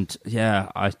 Yes. And yeah,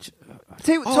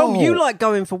 See, Tom, you like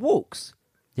going for walks.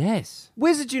 yes.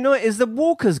 Wizards Unite is the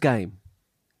walker's game.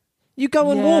 You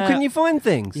go and walk Yeah. and you find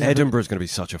things. Edinburgh's going to be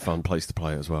such a fun place to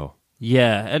play as well.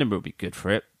 Yeah, Edinburgh would be good for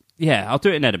it. Yeah, I'll do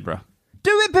it in Edinburgh.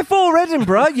 Do it before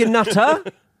Edinburgh, you nutter.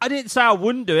 I didn't say I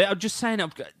wouldn't do it. I'm just saying.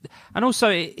 And also,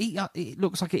 it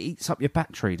looks like it eats up your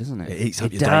battery, doesn't it? It eats up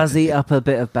It your does data. eat up a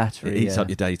bit of battery. It eats yeah. up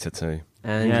your data too.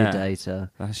 And Yeah. your data.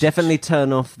 That's Definitely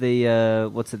turn off the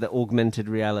the augmented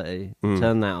reality.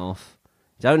 Turn that off.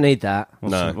 Don't need that.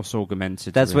 What's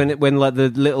augmented? That's really? when like the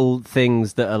little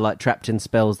things that are like trapped in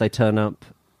spells, they turn up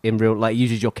in real, like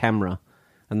uses your camera,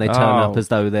 and they turn up as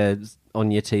though they're on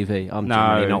your TV. I'm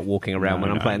generally not walking around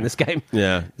when I'm playing this game.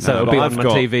 Yeah. So it'll but be on I've my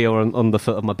got- TV or on the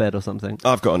foot of my bed or something.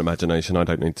 I've got an imagination. I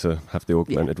don't need to have the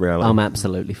augmented reality. I'm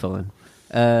absolutely fine.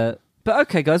 But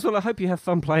okay, guys. Well, I hope you have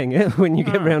fun playing it when you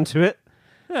get round to it.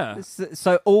 Yeah.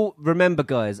 So all remember,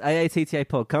 guys, AATTA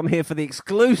Pod, come here for the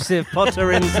exclusive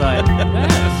Potter Insight.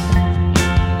 Yes.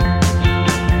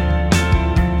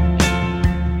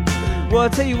 Well, I'll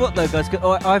tell you what, though, guys.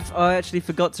 I actually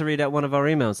forgot to read out one of our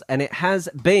emails, and it has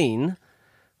been.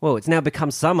 Well, it's now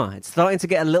become summer. It's starting to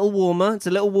get a little warmer. It's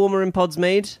a little warmer in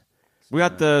Podsmead. We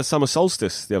had the summer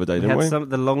solstice the other day, didn't we? Had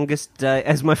the longest day,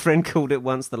 as my friend called it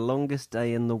once, the longest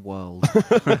day in the world,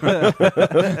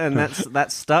 and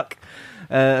that's stuck.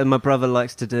 And my brother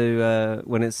likes to do,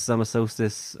 when it's summer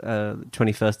solstice,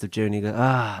 21st of June, he goes,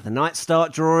 the nights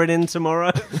start drawing in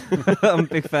tomorrow. I'm a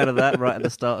big fan of that right at the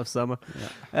start of summer.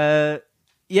 So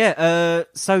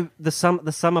the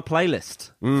summer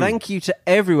playlist. Thank you to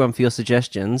everyone for your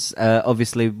suggestions.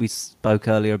 Obviously, we spoke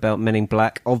earlier about Men in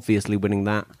Black, obviously winning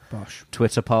that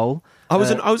Twitter poll. I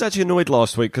was actually annoyed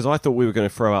last week because I thought we were going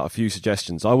to throw out a few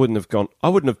suggestions. I wouldn't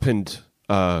have pinned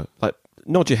like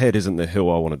Nod Your Head isn't the hill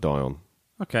I want to die on.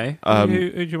 Okay. Who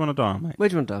do you want to die on, mate? Where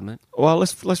do you want to die, mate? Well,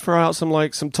 let's throw out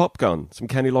some Top Gun, some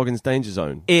Kenny Loggins' Danger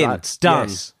Zone. That's done.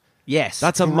 Yes.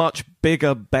 That's a much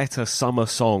bigger, better summer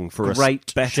song for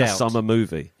Great a better shout. summer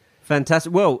movie.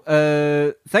 Fantastic. Well,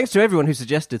 thanks to everyone who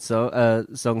suggested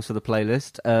songs for the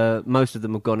playlist. Most of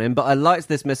them have gone in, but I liked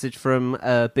this message from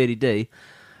Beardy D.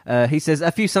 He says,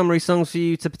 a few summary songs for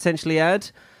you to potentially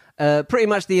add. Pretty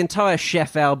much the entire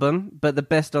Chef album, but the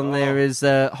best on there is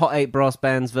Hot 8 Brass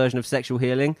Band's version of Sexual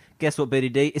Healing. Guess what, Beardy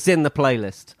D? It's in the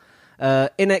playlist.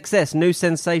 In Excess, New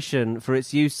Sensation for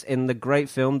its use in the great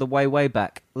film The Way, Way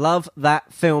Back. Love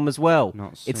that film as well.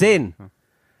 It's in.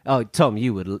 Oh, Tom,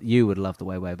 you would love The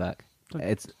Way, Way Back.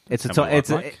 It's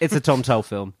a Tom Toll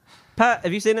film. Pat,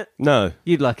 have you seen it? No.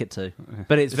 You'd like it too,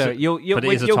 but it's very. You'll get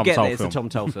it. It's a Tom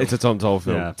Toll film. It's a Tom Toll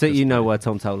film. Yeah. So you know why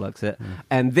Tom Toll likes it.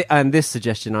 And this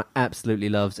suggestion I absolutely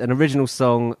loved. An original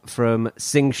song from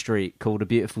Sing Street called A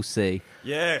Beautiful Sea.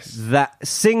 Yes. That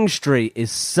Sing Street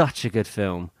is such a good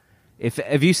film.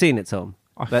 Have you seen it, Tom?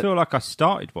 I feel like I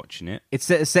started watching it. It's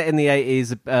set in the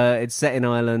 80s. It's set in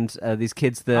Ireland. These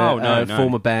kids that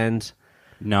form a band.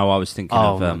 No, I was thinking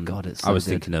of... my God, it's so I was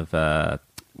good. thinking of...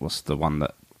 what's the one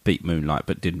that beat Moonlight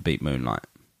but didn't beat Moonlight?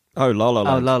 Oh, La La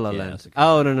Land. Oh, La La Yeah, Land. that's a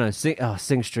good No.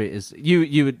 Sing Street is...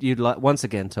 You'd like... Once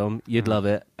again, Tom, you'd love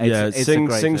it. It's a Sing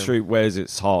great film. Street wears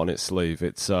its heart on its sleeve.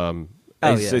 It's yeah.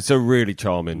 it's a really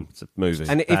charming movie.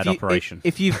 And Bad operation.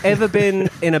 If you've ever been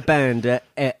in a band at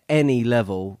any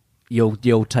level,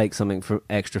 you'll take something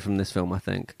extra from this film. I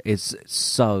think it's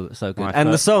so good,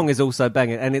 and the song is also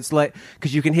banging. And it's like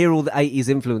because you can hear all the 80s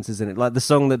influences in it. Like the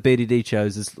song that Beardy D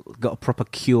chose has got a proper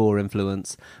Cure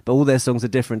influence, but all their songs are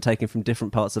different, taken from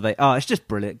different parts of it. It's just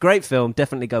brilliant, great film.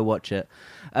 Definitely go watch it.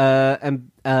 And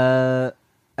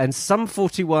Sum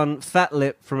 41 Fat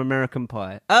Lip from American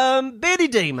Pie. Beardy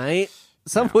D, mate.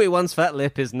 Sum 41's Fat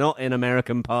Lip is not in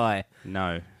American Pie.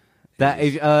 No. That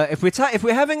if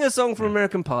we're having a song from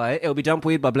American Pie, it'll be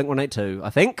Dumpweed by Blink-182, I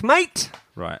think, mate.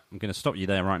 Right, I'm going to stop you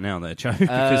there right now, there, Joe.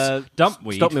 Because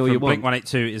Dumpweed stop me all from you want.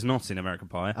 Blink-182 is not in American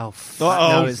Pie. Oh,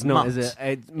 no, it's not, Mutt. is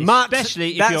it? Mutt.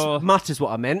 Especially if That's you're- Mutt is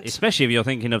what I meant. Especially if you're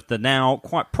thinking of the now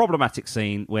quite problematic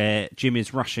scene where Jim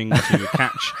is rushing to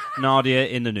catch Nadia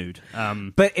in the nude.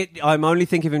 But I'm only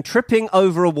thinking of him tripping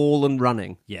over a wall and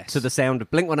running. Yes. To the sound of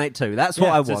Blink-182. That's what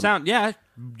I want.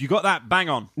 You got that bang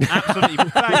on. Absolutely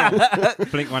bang on.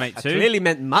 Blink-182. Clearly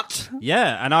meant Mutt.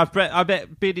 Yeah, and I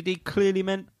bet Beardy D clearly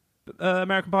meant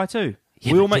American Pie too.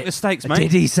 We all make mistakes,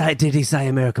 mate. Did he say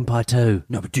American Pie too?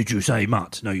 No, but did you say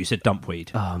Mutt? No, you said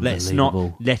Dumpweed. Let's Unbelievable.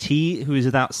 not let he who is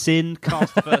without sin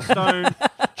cast the first stone.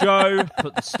 Joe,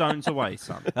 put the stones away,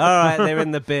 son. All right, they're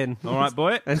in the bin. All right,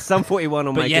 boy. And Sum 41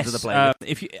 will But make yes, it to the playlist.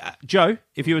 if you, Joe,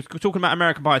 if you were talking about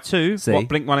American Pie 2, See? what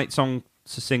Blink-182 song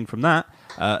to sing from that?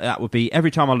 That would be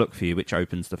Every Time I Look for You, which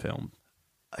opens the film.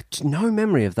 No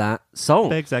memory of that song.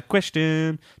 Begs that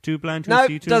question, too blind to No,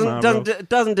 see tomorrow.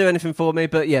 doesn't do anything for me.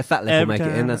 But yeah, Fat Lip will make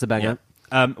it in. That's a banger.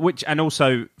 Yeah. And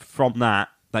also from that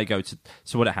they go to.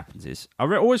 So what happens is, I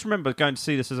always remember going to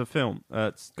see this as a film.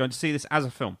 As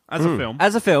a film.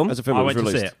 As a film, As a film, I it was went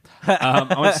to see released. it.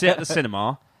 I went to see it at the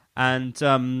cinema, and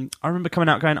I remember coming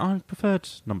out going, I preferred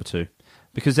number 2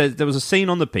 because there was a scene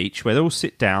on the beach where they all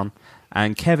sit down.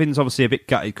 And Kevin's obviously a bit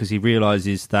gutted because he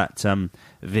realises that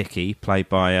Vicky, played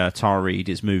by Tara Reid,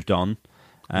 is moved on.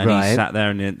 And Right. he's sat there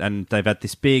and they've had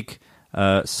this big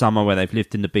summer where they've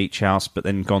lived in the beach house but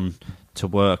then gone to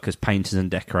work as painters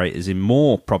and decorators in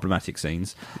more problematic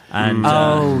scenes. And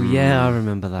yeah, I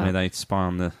remember that. where they spy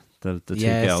on the two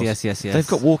yes, girls. yes. They've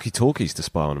got walkie-talkies to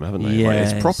spy on them, haven't they? Yeah, Like,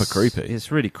 it's proper creepy.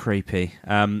 It's really creepy.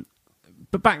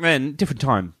 But back then, different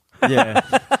time. Yeah.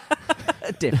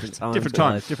 different time.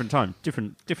 Different time.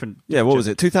 Yeah, what was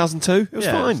it, 2002? It was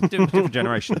fine. Different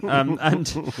generation.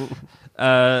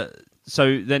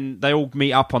 So then they all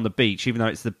meet up on the beach, even though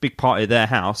it's the big party of their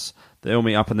house. They all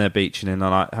meet up on their beach, and then they're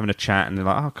like having a chat, and they're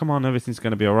like, "Oh, come on, everything's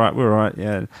going to be all right. We're all right,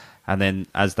 yeah." And then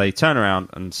as they turn around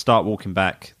and start walking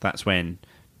back, that's when.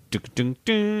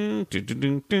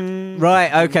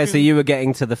 Right. Okay. So you were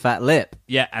getting to the Fat Lip.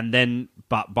 Yeah, and then,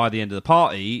 but by the end of the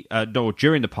party, or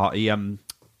during the party,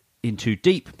 In Too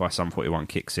Deep by Sum 41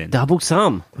 kicks in. Double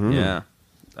Sum. Yeah.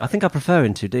 I think I prefer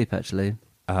In Too Deep, actually.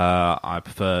 I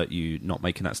prefer you not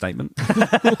making that statement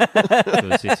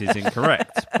because it is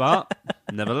incorrect. But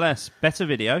nevertheless, better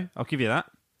video. I'll give you that.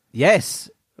 Yes,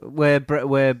 where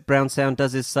Brown Sound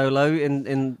does his solo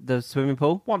in the swimming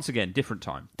pool. Once again, different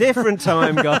time. Different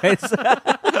time, guys.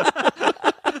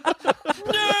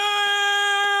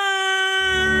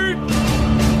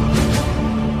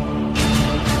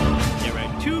 There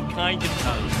are two kinds of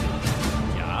tongues,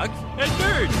 jocks and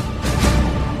nerds.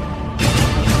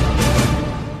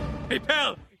 Hey,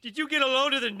 pal, did you get a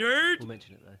load of the nerd? We'll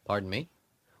mention it though. Pardon me?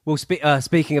 Well,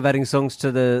 speaking of adding songs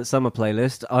to the summer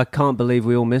playlist, I can't believe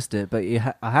we all missed it, but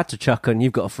I had to chuck on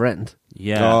You've Got a Friend.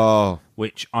 Yeah. Oh.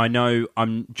 Which I know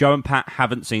Joe and Pat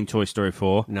haven't seen Toy Story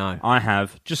 4. No. I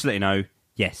have. Just to let you know,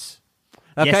 yes.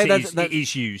 Okay, yes, it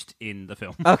is used in the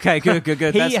film. Okay, good.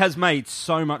 He has made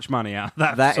so much money out of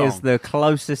that That song. is the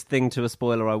closest thing to a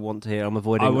spoiler I want to hear. I'm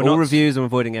avoiding I will all not- reviews. I'm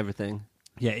avoiding everything.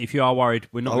 Yeah, if you are worried,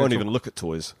 we're not I gonna won't talk- even look at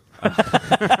toys.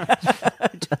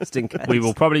 Just in case. We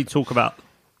will probably talk about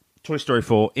Toy Story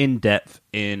 4 in depth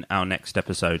in our next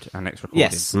episode, our next recording.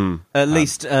 Yes, at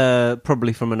least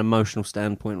probably from an emotional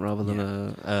standpoint rather than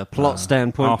a plot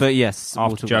standpoint. after- but yes, we'll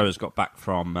After talk Joe about has got back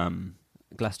from...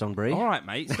 Glastonbury. All right,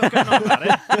 mate. Stop going on about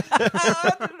it.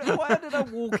 Why did I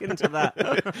walk into that?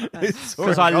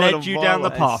 Because I led you down the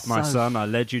path, my so son. I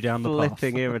led you down the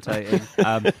Flipping path. irritating.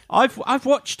 I've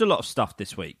watched a lot of stuff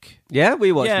this week. Yeah,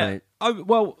 we watched, mate.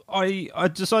 I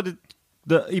decided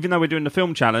that even though we're doing the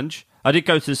film challenge, I did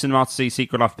go to the cinema to see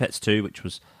Secret Life of Pets 2, which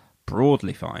was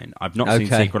broadly fine. I've not seen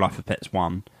Okay. Secret Life of Pets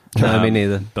 1. No, me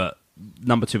neither. But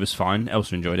number 2 was fine.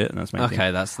 Elsa enjoyed it, and that's main Okay,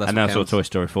 thing. that's and what then I saw counts. Toy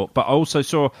Story 4. But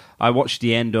I watched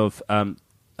the end of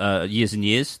Years and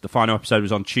Years. The final episode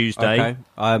was on Tuesday. Okay,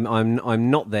 I'm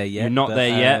not there yet. You're not but,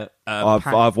 there yet.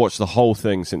 I've watched the whole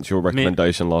thing since your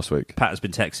recommendation last week. Pat has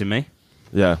been texting me,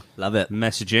 Yeah. Love it.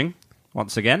 messaging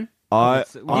once again. You,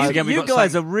 again, we you got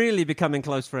guys some- are really becoming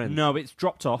close friends. No, it's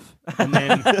dropped off. And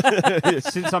then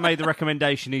since I made the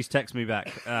recommendation, he's texted me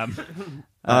back.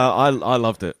 I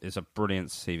loved it. It's a brilliant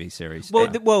TV series.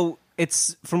 Well,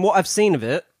 it's from what I've seen of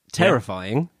it,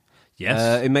 terrifying.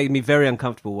 Yes. It made me very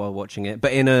uncomfortable while watching it,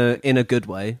 but in a good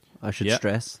way. I should Yeah.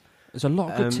 stress. There's a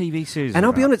lot of good TV series. And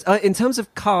I'll be about. honest, in terms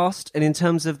of cast and in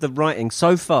terms of the writing,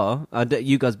 so far,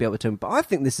 you guys will be able to, but I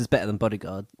think this is better than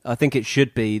Bodyguard. I think it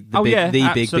should be the big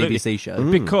absolutely. BBC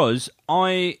show. Because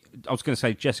I was going to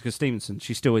say Jessica Stevenson,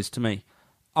 she still is to me.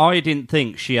 I didn't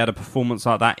think she had a performance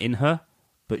like that in her,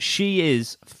 but she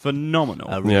is phenomenal.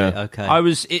 Oh, really? Yeah. Okay.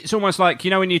 It's almost like,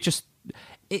 when you just...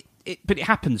 But it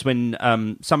happens when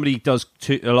somebody does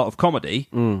a lot of comedy.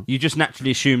 You just naturally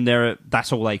assume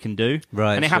that's all they can do,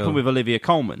 Right, And it sure. happened with Olivia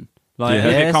Colman. Like Yeah.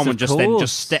 Olivia Yes, Colman of just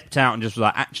course. stepped out and just was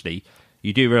like, actually,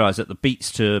 you do realise that the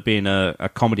beats to being a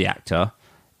comedy actor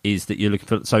is that you're looking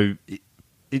for. So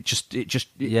it just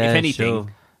Yeah, if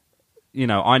anything,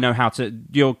 sure. I know how to.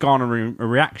 You're garnering a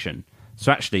reaction.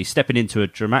 So actually, stepping into a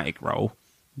dramatic role.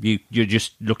 You're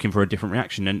just looking for a different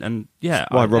reaction, and yeah,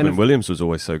 Why Robin and Williams was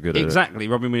always so good at it. exactly.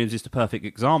 Robin Williams is the perfect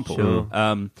example.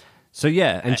 Sure. So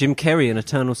yeah, And Jim Carrey in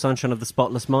Eternal Sunshine of the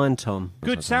Spotless Mind, Tom.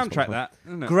 good soundtrack that.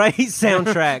 Isn't it? Great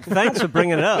soundtrack. Thanks for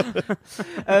bringing it up.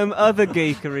 Other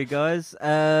geekery, guys.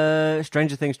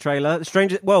 Stranger Things trailer.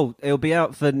 It'll be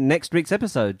out for next week's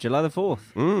episode, July the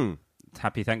 4th.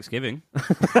 Happy Thanksgiving.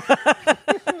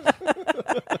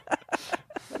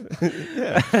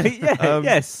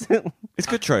 Yes. It's a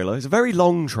good trailer. It's a very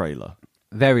long trailer.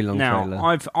 Very long Now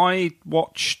trailer. I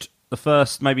watched the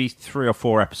first maybe 3 or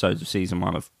 4 episodes of season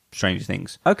 1 of Stranger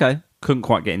Things. Okay. Couldn't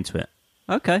quite get into it,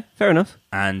 Okay. Fair enough.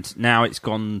 and now it's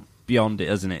gone beyond it,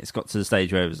 hasn't it? It's got to the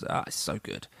stage where it's so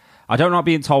good. I don't like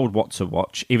being told what to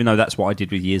watch, even though that's what I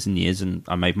did with Years and Years, and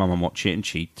I made my mum watch it, and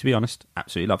she, to be honest,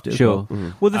 absolutely loved it. Sure. As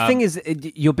well. Well, the thing is,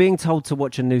 you're being told to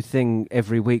watch a new thing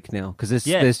every week now because Yes.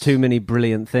 there's too many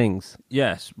brilliant things.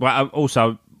 Yes. Well, I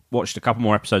also watched a couple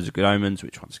more episodes of Good Omens,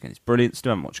 which once again is brilliant.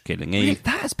 Still haven't watched Killing Eve.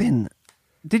 That has been.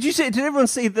 Did everyone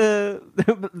see the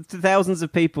thousands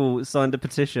of people signed a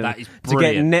petition That is to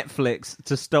get brilliant. Netflix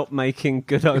to stop making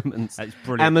Good Omens? That is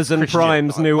brilliant. Amazon Christian.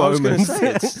 Prime's New I was gonna Omens. say,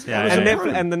 it's- Yeah, and,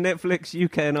 yeah. and the Netflix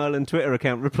UK and Ireland Twitter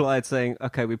account replied saying,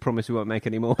 "Okay, we promise we won't make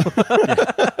any more."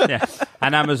 Yeah.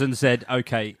 And Amazon said,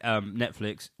 okay,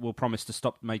 Netflix will promise to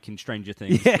stop making Stranger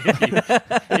Things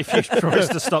if you promise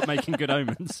to stop making Good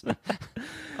Omens.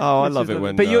 Oh, I love it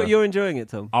when... But you're enjoying it,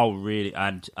 Tom. Oh, really?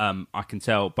 And I can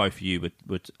tell both of you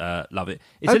would love it.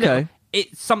 It's Okay.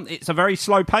 It's a very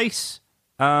slow pace.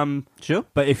 Sure.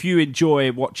 But if you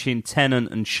enjoy watching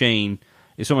Tennant and Sheen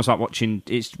it's almost like watching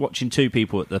two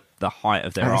people at the height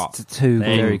of their And art. it's two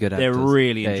very good They're actors.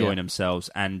 really Yeah, enjoying yeah. themselves,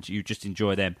 and you just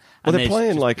enjoy them. Well, And they're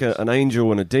playing just- like an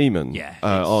angel and a demon, Yeah,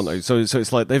 aren't they? So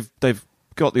it's like they've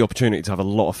got the opportunity to have a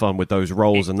lot of fun with those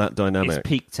roles and that dynamic. It's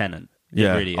peak Tennant.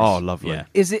 Yeah. It really is. Oh, lovely. Yeah.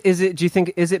 Is it? Do you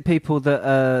think? Is it people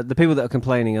that the people that are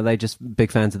complaining? Are they just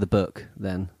big fans of the book?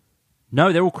 Then.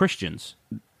 No, they're all Christians.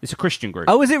 It's a Christian group.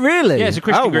 Oh, is it really? Yeah, it's a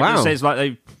Christian oh, group wow. that says like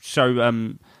they show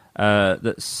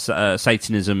that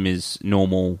Satanism is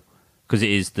normal because it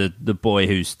is the boy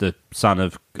who's the son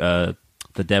of the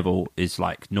devil is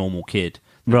like normal kid.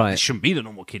 Right. It shouldn't be the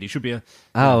normal kid. It should be a.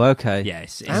 Oh, okay. Yeah,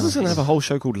 it's Amazon have a whole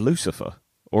show called Lucifer,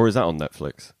 or is that on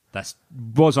Netflix? That's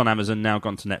was on Amazon, now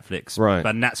gone to Netflix. Right.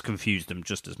 But that's confused them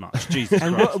just as much. Jesus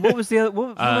And Christ. what was the other?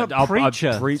 What about I'll-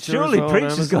 Preacher? Preacher Surely as well on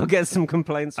Preacher's Amazon? got to get some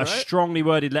complaints, A right? strongly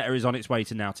worded letter is on its way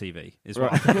to Now TV. Is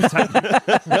what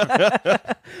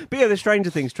But yeah, the Stranger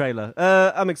Things trailer.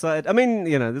 I'm excited. I mean,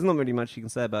 there's not really much you can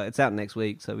say about it. It's out next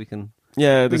week, so we can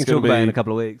Yeah, there's talk going to about it in a be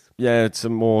couple of weeks. it's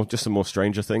some more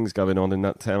Stranger Things going on in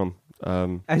that town.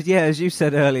 As you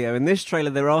said earlier, in this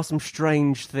trailer there are some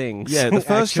strange things. Yeah, the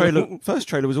first actually.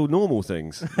 trailer was all normal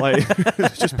things, like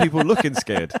just people looking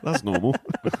scared. That's normal.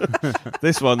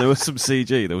 This one, there was some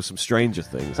CG. There was some Stranger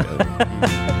Things.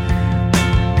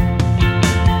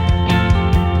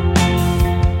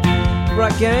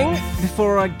 Right, gang,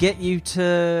 before I get you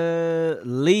to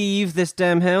leave this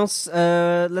damn house,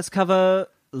 let's cover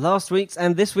last week's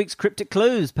and this week's cryptic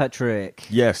clues, Patrick.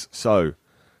 Yes. So,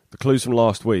 the clues from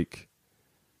last week.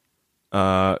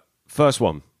 First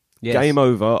one. Yes. Game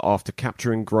over after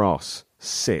capturing grass.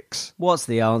 6. What's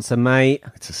the answer, mate?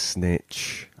 It's a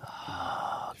snitch.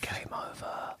 Game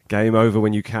over. Game over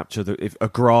when you capture if a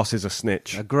grass is a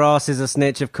snitch. A grass is a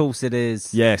snitch, of course it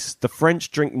is. Yes. The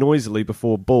French drink noisily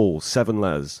before ball. 7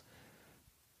 letters.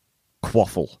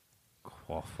 Quaffle.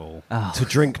 Quaffle. To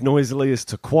drink noisily is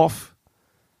to quaff.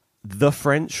 The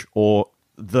French or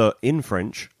the in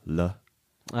French. Le.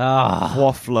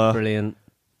 Quaffle. Brilliant.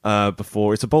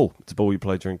 Before it's a ball. It's a ball you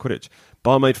play during Quidditch.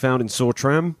 Barmaid found in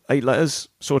Sautram, 8 letters.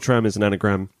 Sautram is an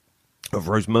anagram of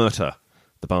Rose Murta,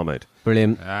 the barmaid.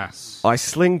 Brilliant. Yes. I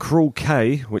sling cruel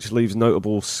K, which leaves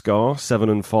notable scar, 7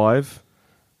 and 5.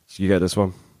 So you get this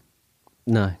one?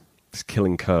 No. It's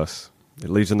killing curse. It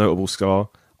leaves a notable scar.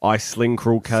 I sling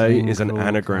cruel K is an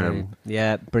anagram.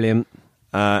 Yeah, brilliant.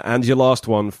 And your last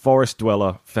one, forest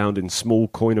dweller found in small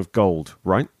coin of gold,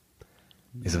 right?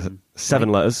 Is a 7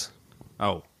 letters.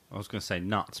 Oh, I was going to say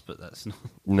nuts, but that's not.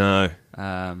 No.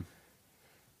 Um,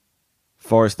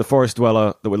 The forest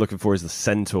dweller that we're looking for is the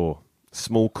centaur.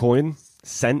 Small coin,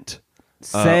 cent,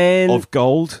 of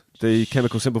gold. The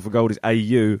chemical symbol for gold is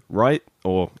AU, right?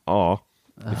 Or R,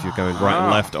 if you're going right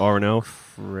and left, R and L.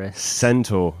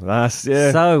 Centaur. That's,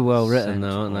 yeah. So well written,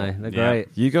 though, aren't they? They're Yeah. great.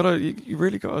 You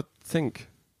really gotta think.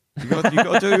 You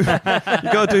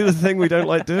gotta do the thing we don't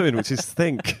like doing, which is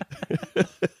think.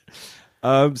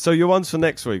 So your ones for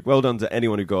next week. Well done to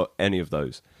anyone who got any of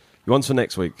those. Your ones for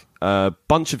next week.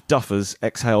 Bunch of duffers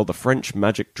exhale the French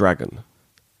magic dragon.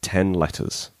 10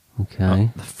 letters. Okay.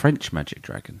 the French magic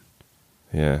dragon.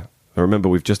 Yeah. I remember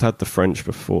we've just had the French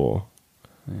before.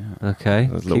 Okay.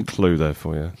 There's a little clue there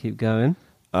for you. Keep going.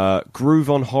 Groove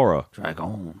on horror.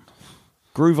 Dragon.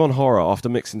 Groove on horror after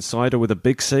mixing cider with a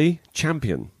big C.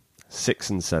 Champion. 6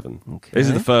 and 7. Okay. This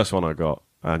is the first one I got,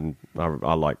 and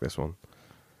I like this one.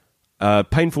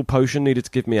 Painful potion needed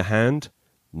to give me a hand.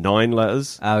 9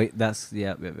 letters. Oh, that's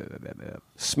yeah.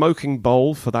 Smoking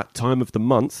bowl for that time of the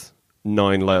month.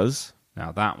 9 letters.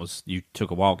 Now that was you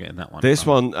took a while getting that one. This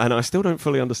one, and I still don't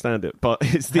fully understand it, but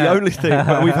it's the only thing.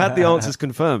 But we've had the answers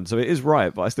confirmed, so it is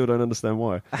right, but I still don't understand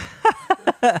why.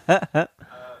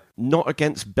 Not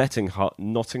against betting hut,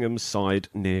 Nottingham side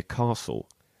near Castle.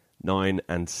 9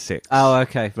 and 6. Oh,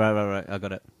 okay. Right. I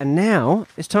got it. And now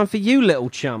it's time for you, little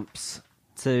chumps,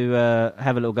 to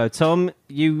have a little go. Tom,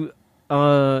 you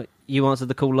answered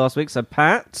the call last week, so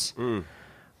Pat,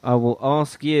 I will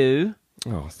ask you.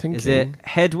 Oh, thinking. Is it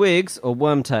Headwigs or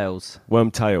Wormtails?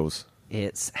 Wormtails?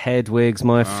 It's Headwigs,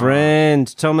 my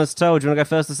friend. Thomas Toll, do you want to go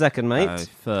first or second, mate?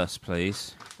 First,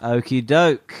 please. Okie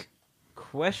doke.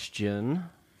 Question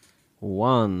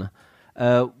 1.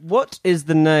 What is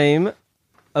the name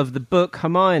of the book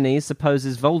Hermione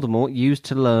supposes Voldemort used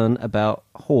to learn about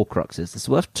Horcruxes? It's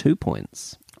worth 2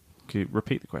 points. Could you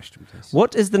repeat the question, please?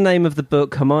 What is the name of the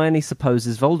book Hermione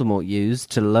supposes Voldemort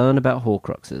used to learn about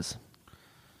Horcruxes?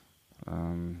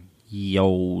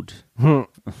 Yold.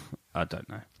 I don't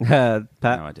know.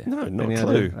 Pat? No idea. No, not Any a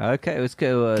clue. idea? Okay, let's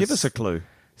go. Give us a clue.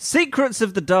 Secrets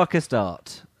of the Darkest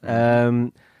Art.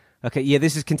 Okay, yeah,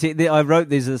 this is I wrote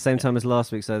these at the same time as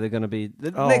last week, so they're going to be...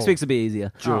 Next week's will be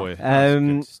easier. Joy.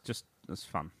 That's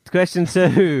fun. Question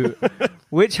 2.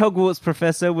 Which Hogwarts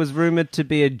professor was rumoured to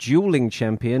be a dueling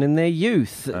champion in their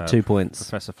youth? 2 points.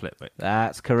 Professor Flitwick.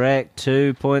 That's correct.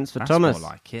 2 points for That's Thomas. more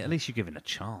like it. At least you're given a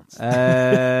chance. I Um,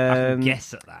 can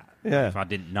guess at that. Yeah. If I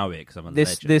didn't know it, because I'm a this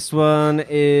legend. this one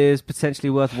is potentially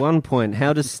worth 1 point.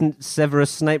 How does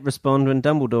Severus Snape respond when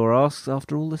Dumbledore asks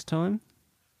after all this time?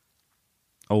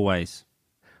 Always.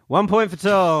 1 point for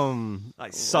Tom.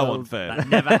 That's so unfair. That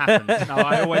never happens. No,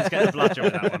 I always get the bludger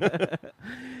with that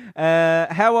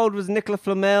one. How old was Nicola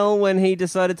Flamel when he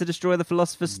decided to destroy the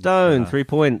Philosopher's Stone? 3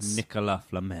 points. Nicola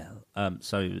Flamel.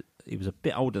 So he was a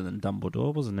bit older than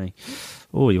Dumbledore, wasn't he?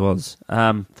 Oh, he was.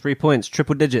 3 points.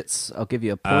 Triple digits. I'll give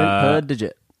you a point per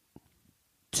digit.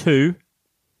 2.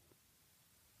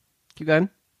 Keep going.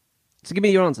 So give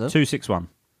me your answer. 261.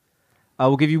 I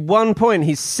will give you 1 point.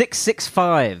 He's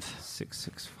 665.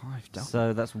 665.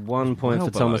 So that's 1 point Well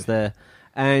for Thomas below. there.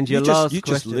 And your You last just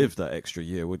question. live that extra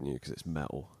year, wouldn't you? Because it's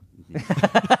metal.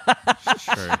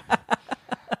 True.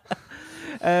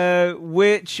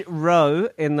 Which row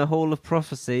in the Hall of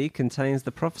Prophecy contains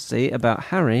the prophecy about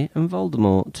Harry and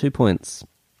Voldemort? 2 points.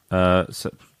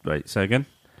 Wait, say again?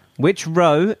 Which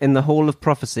row in the Hall of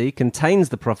Prophecy contains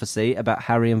the prophecy about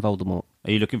Harry and Voldemort?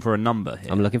 Are you looking for a number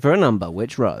here? I'm looking for a number.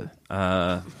 Which row?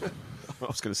 I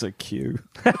was going to say Q.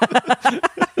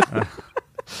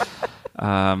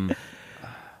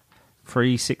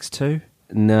 362.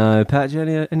 No. Pat, do you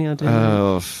have any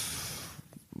idea?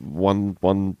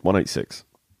 186.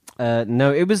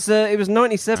 No, it was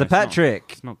 97. So Patrick,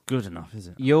 It's not good enough, is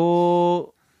it?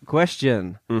 your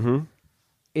question. Mm-hmm.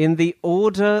 In the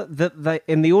order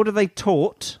they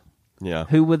taught, Yeah.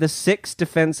 who were the 6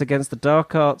 defense against the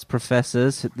dark arts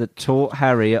professors that taught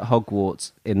Harry at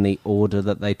Hogwarts in the order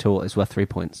that they taught? Is worth 3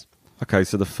 points. Okay,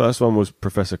 so the first one was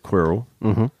Professor Quirrell.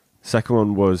 Mm-hmm. Second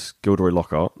one was Gilderoy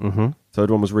Lockhart. Mm-hmm. Third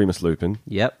one was Remus Lupin.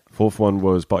 Yep. Fourth one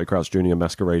was Barty Crouch Jr.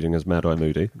 masquerading as Mad Eye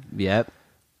Moody. Yep.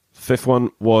 Fifth one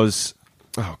was...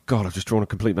 Oh, God, I've just drawn a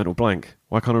complete mental blank.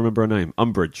 Why can't I remember her name?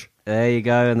 Umbridge. There you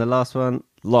go. And the last one.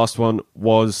 Last one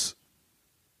was...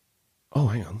 Oh,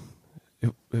 hang on.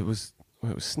 It was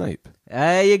Snape.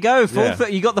 There you go. Yeah.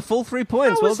 You got the full 3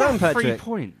 points. How Well was that done, Patrick. 3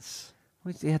 points.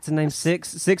 You had to name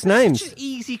six names. Such an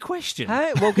easy question.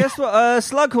 Hey, well, guess what?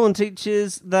 Slughorn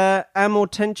teaches the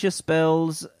Amortentia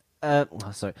spells.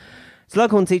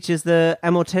 Slughorn teaches the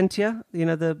Amortentia. You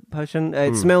know the potion.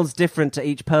 It smells different to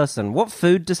each person. What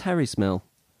food does Harry smell?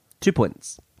 2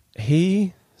 points.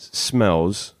 He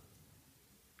smells...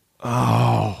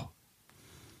 Oh.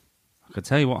 I could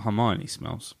tell you what Hermione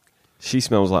smells. She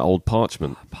smells like old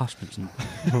parchment. Parchment.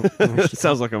 It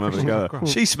sounds like I'm having a go.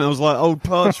 She smells like old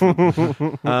parchment.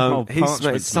 Old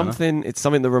parchment It's something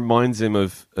that reminds him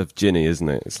of Ginny, isn't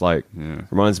it? It's like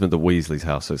reminds him of the Weasley's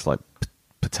house. So it's like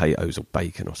potatoes or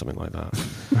bacon or something like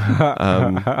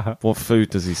that. What food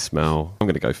does he smell? I'm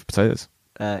going to go for potatoes.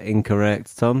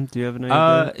 Incorrect. Tom, do you have an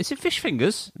idea? Is it fish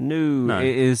fingers? No,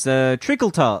 it is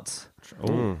trickle tarts.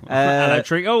 Hello,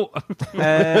 Trick. Oh,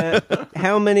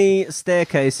 How many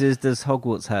staircases does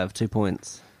Hogwarts have? 2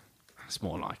 points. that's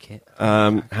more like it.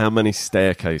 How many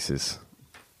staircases?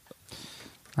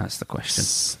 That's the question.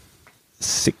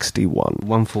 61.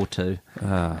 142.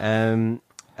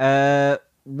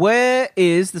 Where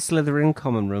is the Slytherin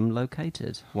common room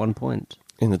located? 1 point.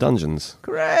 In the dungeons.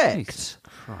 Correct.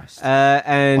 Christ.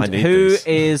 And I need who these.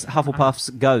 is Hufflepuff's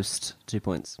ghost? 2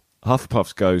 points.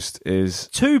 Hufflepuff's ghost is...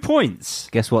 2 points.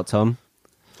 Guess what, Tom?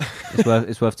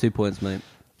 It's worth 2 points, mate.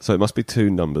 So it must be 2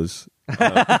 numbers.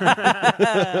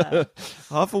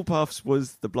 Hufflepuff's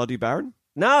was the Bloody Baron?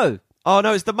 No, Oh,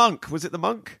 no, it's the monk. Was it the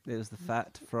monk? it was the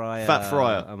Fat Friar. Fat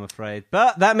Friar. I'm afraid,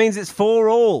 but that means it's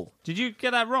 4-4. Did you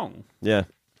get that wrong? Yeah.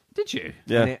 Did you?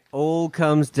 Yeah. And it all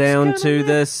comes down to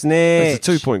the snitch. It's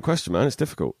a 2-point question, man. It's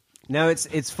difficult. No, it's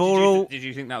 4-4. Did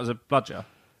you think that was a bludger?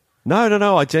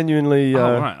 No. I genuinely...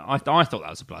 Oh, right. I thought that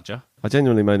was a bludger. I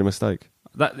genuinely made a mistake.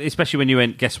 That, especially when you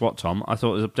went, guess what, Tom? I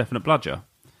thought it was a definite bludger.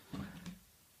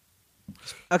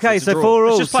 Okay, It's a so draw. 4-4.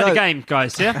 Let's just play so, the game,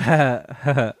 guys,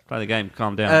 yeah? Play the game,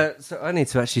 calm down. So I need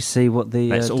to actually see what the.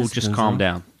 Let's all just disciplines calm are.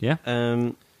 down, yeah?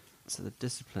 So the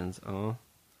disciplines are.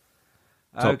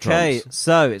 Top Okay, trumps.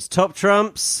 so it's top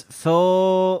trumps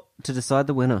to decide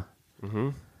the winner. Mm-hmm.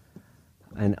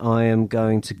 And I am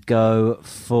going to go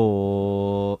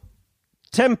for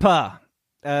temper.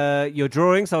 Your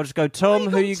drawing, so I'll just go Tom.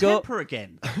 Who you got? Temper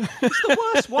again. It's the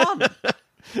worst one.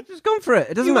 Just gone for it.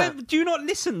 It doesn't matter. Do you not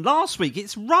listen last week?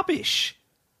 It's rubbish.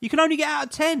 You can only get out of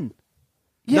 10.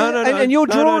 Yeah, No, and you're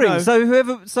no, drawing,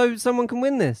 no. so someone can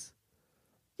win this.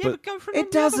 Yeah, but go for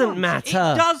It the other doesn't ones. matter.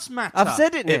 It does matter. I've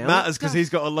said it now. It matters because he's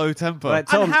got a low temper. Right,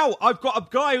 Tom. And how? I've got a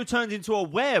guy who turned into a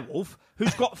werewolf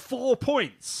who's got 4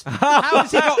 points. How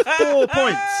has he got 4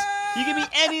 points? You give me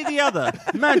any of the other.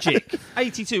 Magic,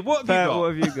 82. What have you Pat, got?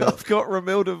 what have you got? I've got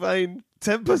Romilda Vane,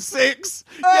 temper 6.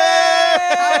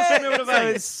 How's Romilda So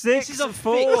Vane? it's This is a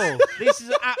 6-4. fix. This is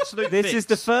an absolute This fix. is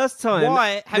the first time.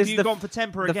 Why have this you is the gone for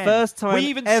temper the again? first time we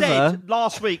even ever. said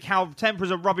last week how temper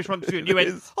is a rubbish one to do, and you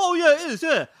went, "Oh yeah, it is.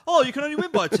 Yeah. Oh, you can only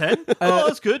win by 10. Oh,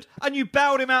 that's good." And you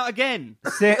bowed him out again.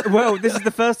 Well, this is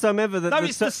the first time ever that No, the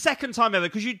it's the second time ever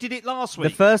because you did it last the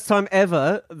week. first time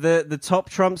ever the top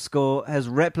trump score has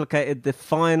replicated the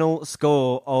final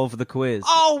score of the quiz.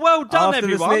 Oh, well done, After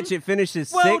everyone. the snitch, it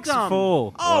finishes Well 6-4. done. Oh,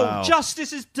 Wow.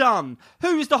 justice is done.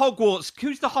 Who's the Hogwarts?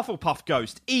 Who's the Hufflepuff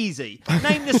ghost? Easy.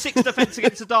 Name the 6th defence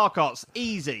against the dark arts.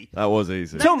 Easy. That was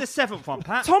easy. Name the 7th one,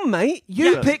 Pat. Tom, mate,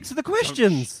 you Yeah. picked the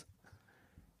questions.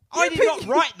 I did not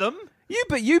write them.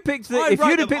 You picked the. I If wrote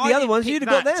you'd have them. picked the I other didn't ones, pick you'd have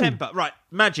got that. them. Temper. Right.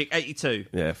 Magic, 82.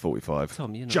 Yeah, 45.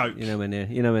 Tom, you're Joke. nowhere near.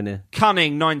 You're nowhere near.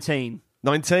 Cunning, 19.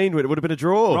 19, it would have been a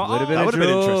draw. Right. Would have been that a would have been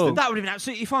draw. interesting. That would have been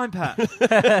absolutely fine, Pat.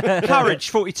 Courage,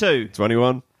 42.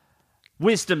 21,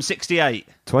 Wisdom, 68.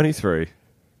 23.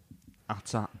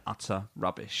 Utter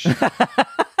rubbish.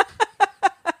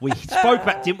 We spoke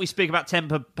about, didn't we speak about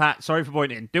temper, Pat? Sorry for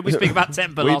pointing. Didn't we speak about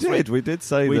temper last week? We did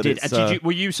say We that did. it's... And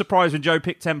were you surprised when Joe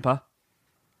picked temper?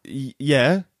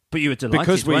 yeah, But you were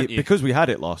delighted, weren't you? because we had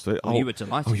it last week. you were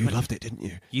delighted, Oh, you weren't you? loved it, didn't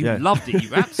you? You Yeah. loved it.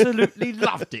 You absolutely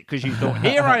loved it because you thought,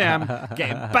 here I am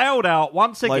getting bailed out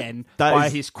once Like, again that by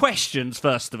is- his questions,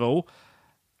 first of all.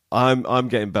 I'm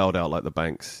getting bailed out like the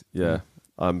banks. Yeah.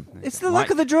 It's the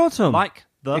luck of the draw, Tom. Like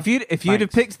the if you'd have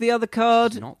banks. picked the other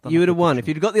card, Not the you would have luck of won. the If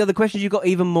you'd got the other questions, you got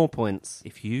even more points.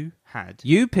 If you had...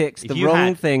 You picked If the you wrong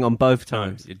had- thing on both No,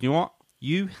 times. you know what?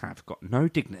 You have got no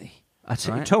dignity.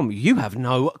 Right. Tom, you have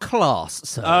no class,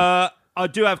 sir. I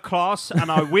do have class,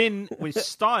 and I win with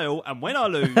style. And when I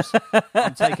lose,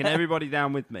 I'm taking everybody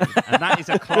down with me, and that is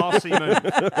a classy move.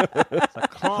 It's a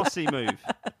classy move.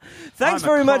 Thanks I'm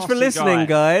a very much for classy listening,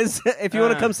 guy. guys. If you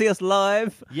want to come see us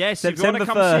live, Yes, if you September want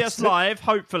to come see 1st. us live,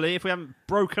 hopefully, if we haven't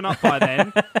broken up by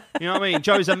then, you know what I mean.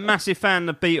 Joe's a massive fan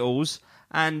of the Beatles,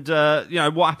 and you know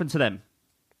what happened to them.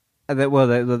 They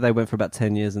went for about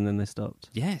 10 years and then they stopped.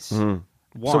 Yes.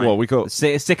 So Why? what, we got...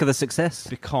 Sick of the success.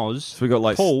 Because So we got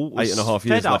like Paul was 8.5 fed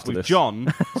years up left of with this.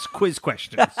 John's quiz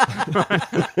questions.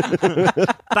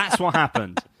 That's what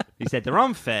happened. He said they're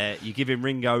unfair. You give him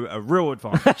Ringo a real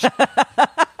advantage.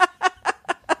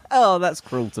 Oh, that's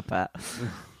cruel to Pat.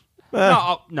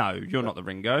 No, you're not the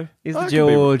Ringo. He's I the could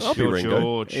be- George. I'll be You're Ringo.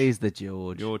 George. He's the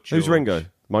George. You're George. Who's Ringo?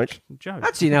 Mike? Joe.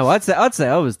 Actually, no, I'd say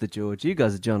I was the George. You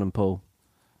guys are John and Paul.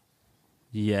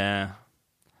 Yeah.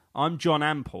 I'm John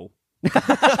and Paul.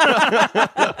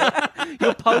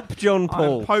 You're Pope John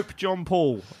Paul. I'm Pope John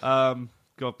Paul.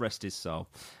 God rest his soul.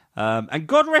 And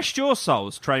God rest your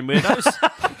souls, train weirdos.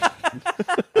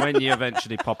 When you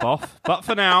eventually pop off. But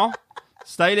for now,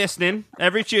 stay listening.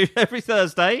 Every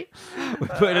Thursday, we're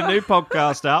putting a new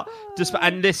podcast out.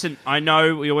 And listen, I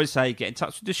know we always say, get in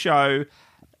touch with the show,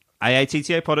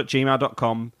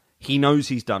 aattapod@gmail.com. He knows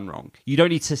he's done wrong. You don't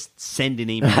need to send an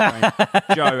email going,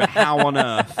 Joe, how on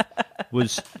earth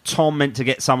was Tom meant to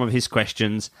get some of his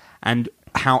questions, and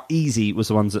how easy was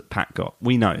the ones that Pat got?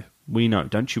 We know.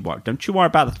 Don't you worry. Don't you worry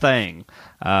about the thing.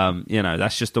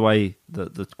 That's just the way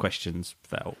the questions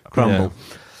fell. Crumble.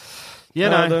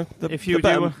 The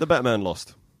better man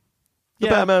lost. The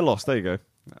Yeah. better man lost. There you go.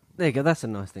 There you go. That's a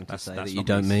nice thing to say that's that you not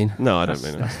don't me. mean. No, I don't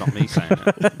mean it. That's not me saying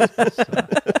it. That's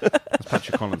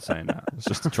Patrick Collins saying that. It's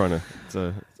just it's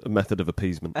a method of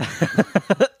appeasement.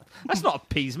 That's not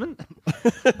appeasement.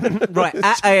 Right,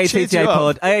 at cheers you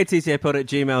up.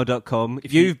 aattapod@gmail.com.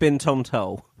 You've been Tom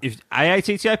Toll. If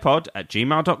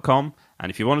aattapod@gmail.com, and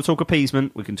if you want to talk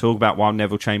appeasement, we can talk about why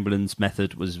Neville Chamberlain's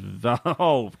method was...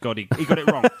 Oh, God, he got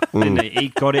it wrong, didn't he? He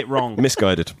got it wrong.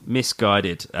 Misguided.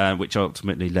 Misguided, which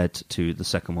ultimately led to the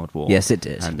Second World War. Yes, it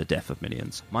did. And the death of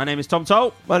millions. My name is Tom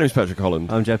Toll. My name's Patrick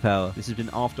Holland. I'm Joe Power. This has been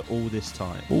After All This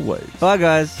Time. Always. Bye,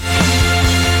 guys.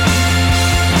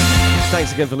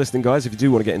 Thanks again for listening, guys. If you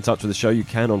do want to get in touch with the show, you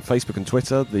can on Facebook and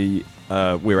Twitter.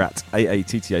 We're at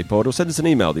AATTAPod, or send us an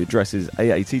email. The address is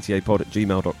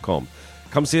aattapod@gmail.com.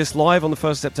 Come see us live on the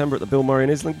 1st of September at the Bill Murray in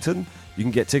Islington. You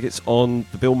can get tickets on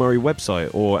the Bill Murray website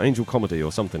or Angel Comedy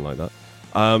or something like that.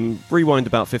 Rewind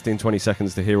about 15-20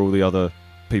 seconds to hear all the other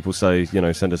people say,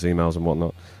 send us emails and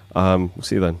whatnot. We'll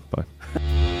see you then. Bye.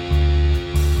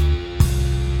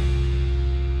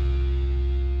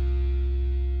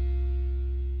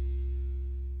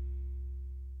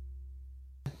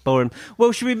 boring.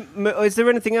 Well, should we? Is there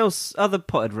anything else? Other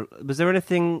potted? Was there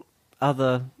anything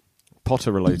other?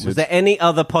 Potter related. Was there any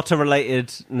other Potter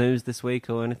related news this week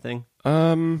or anything?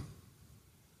 No.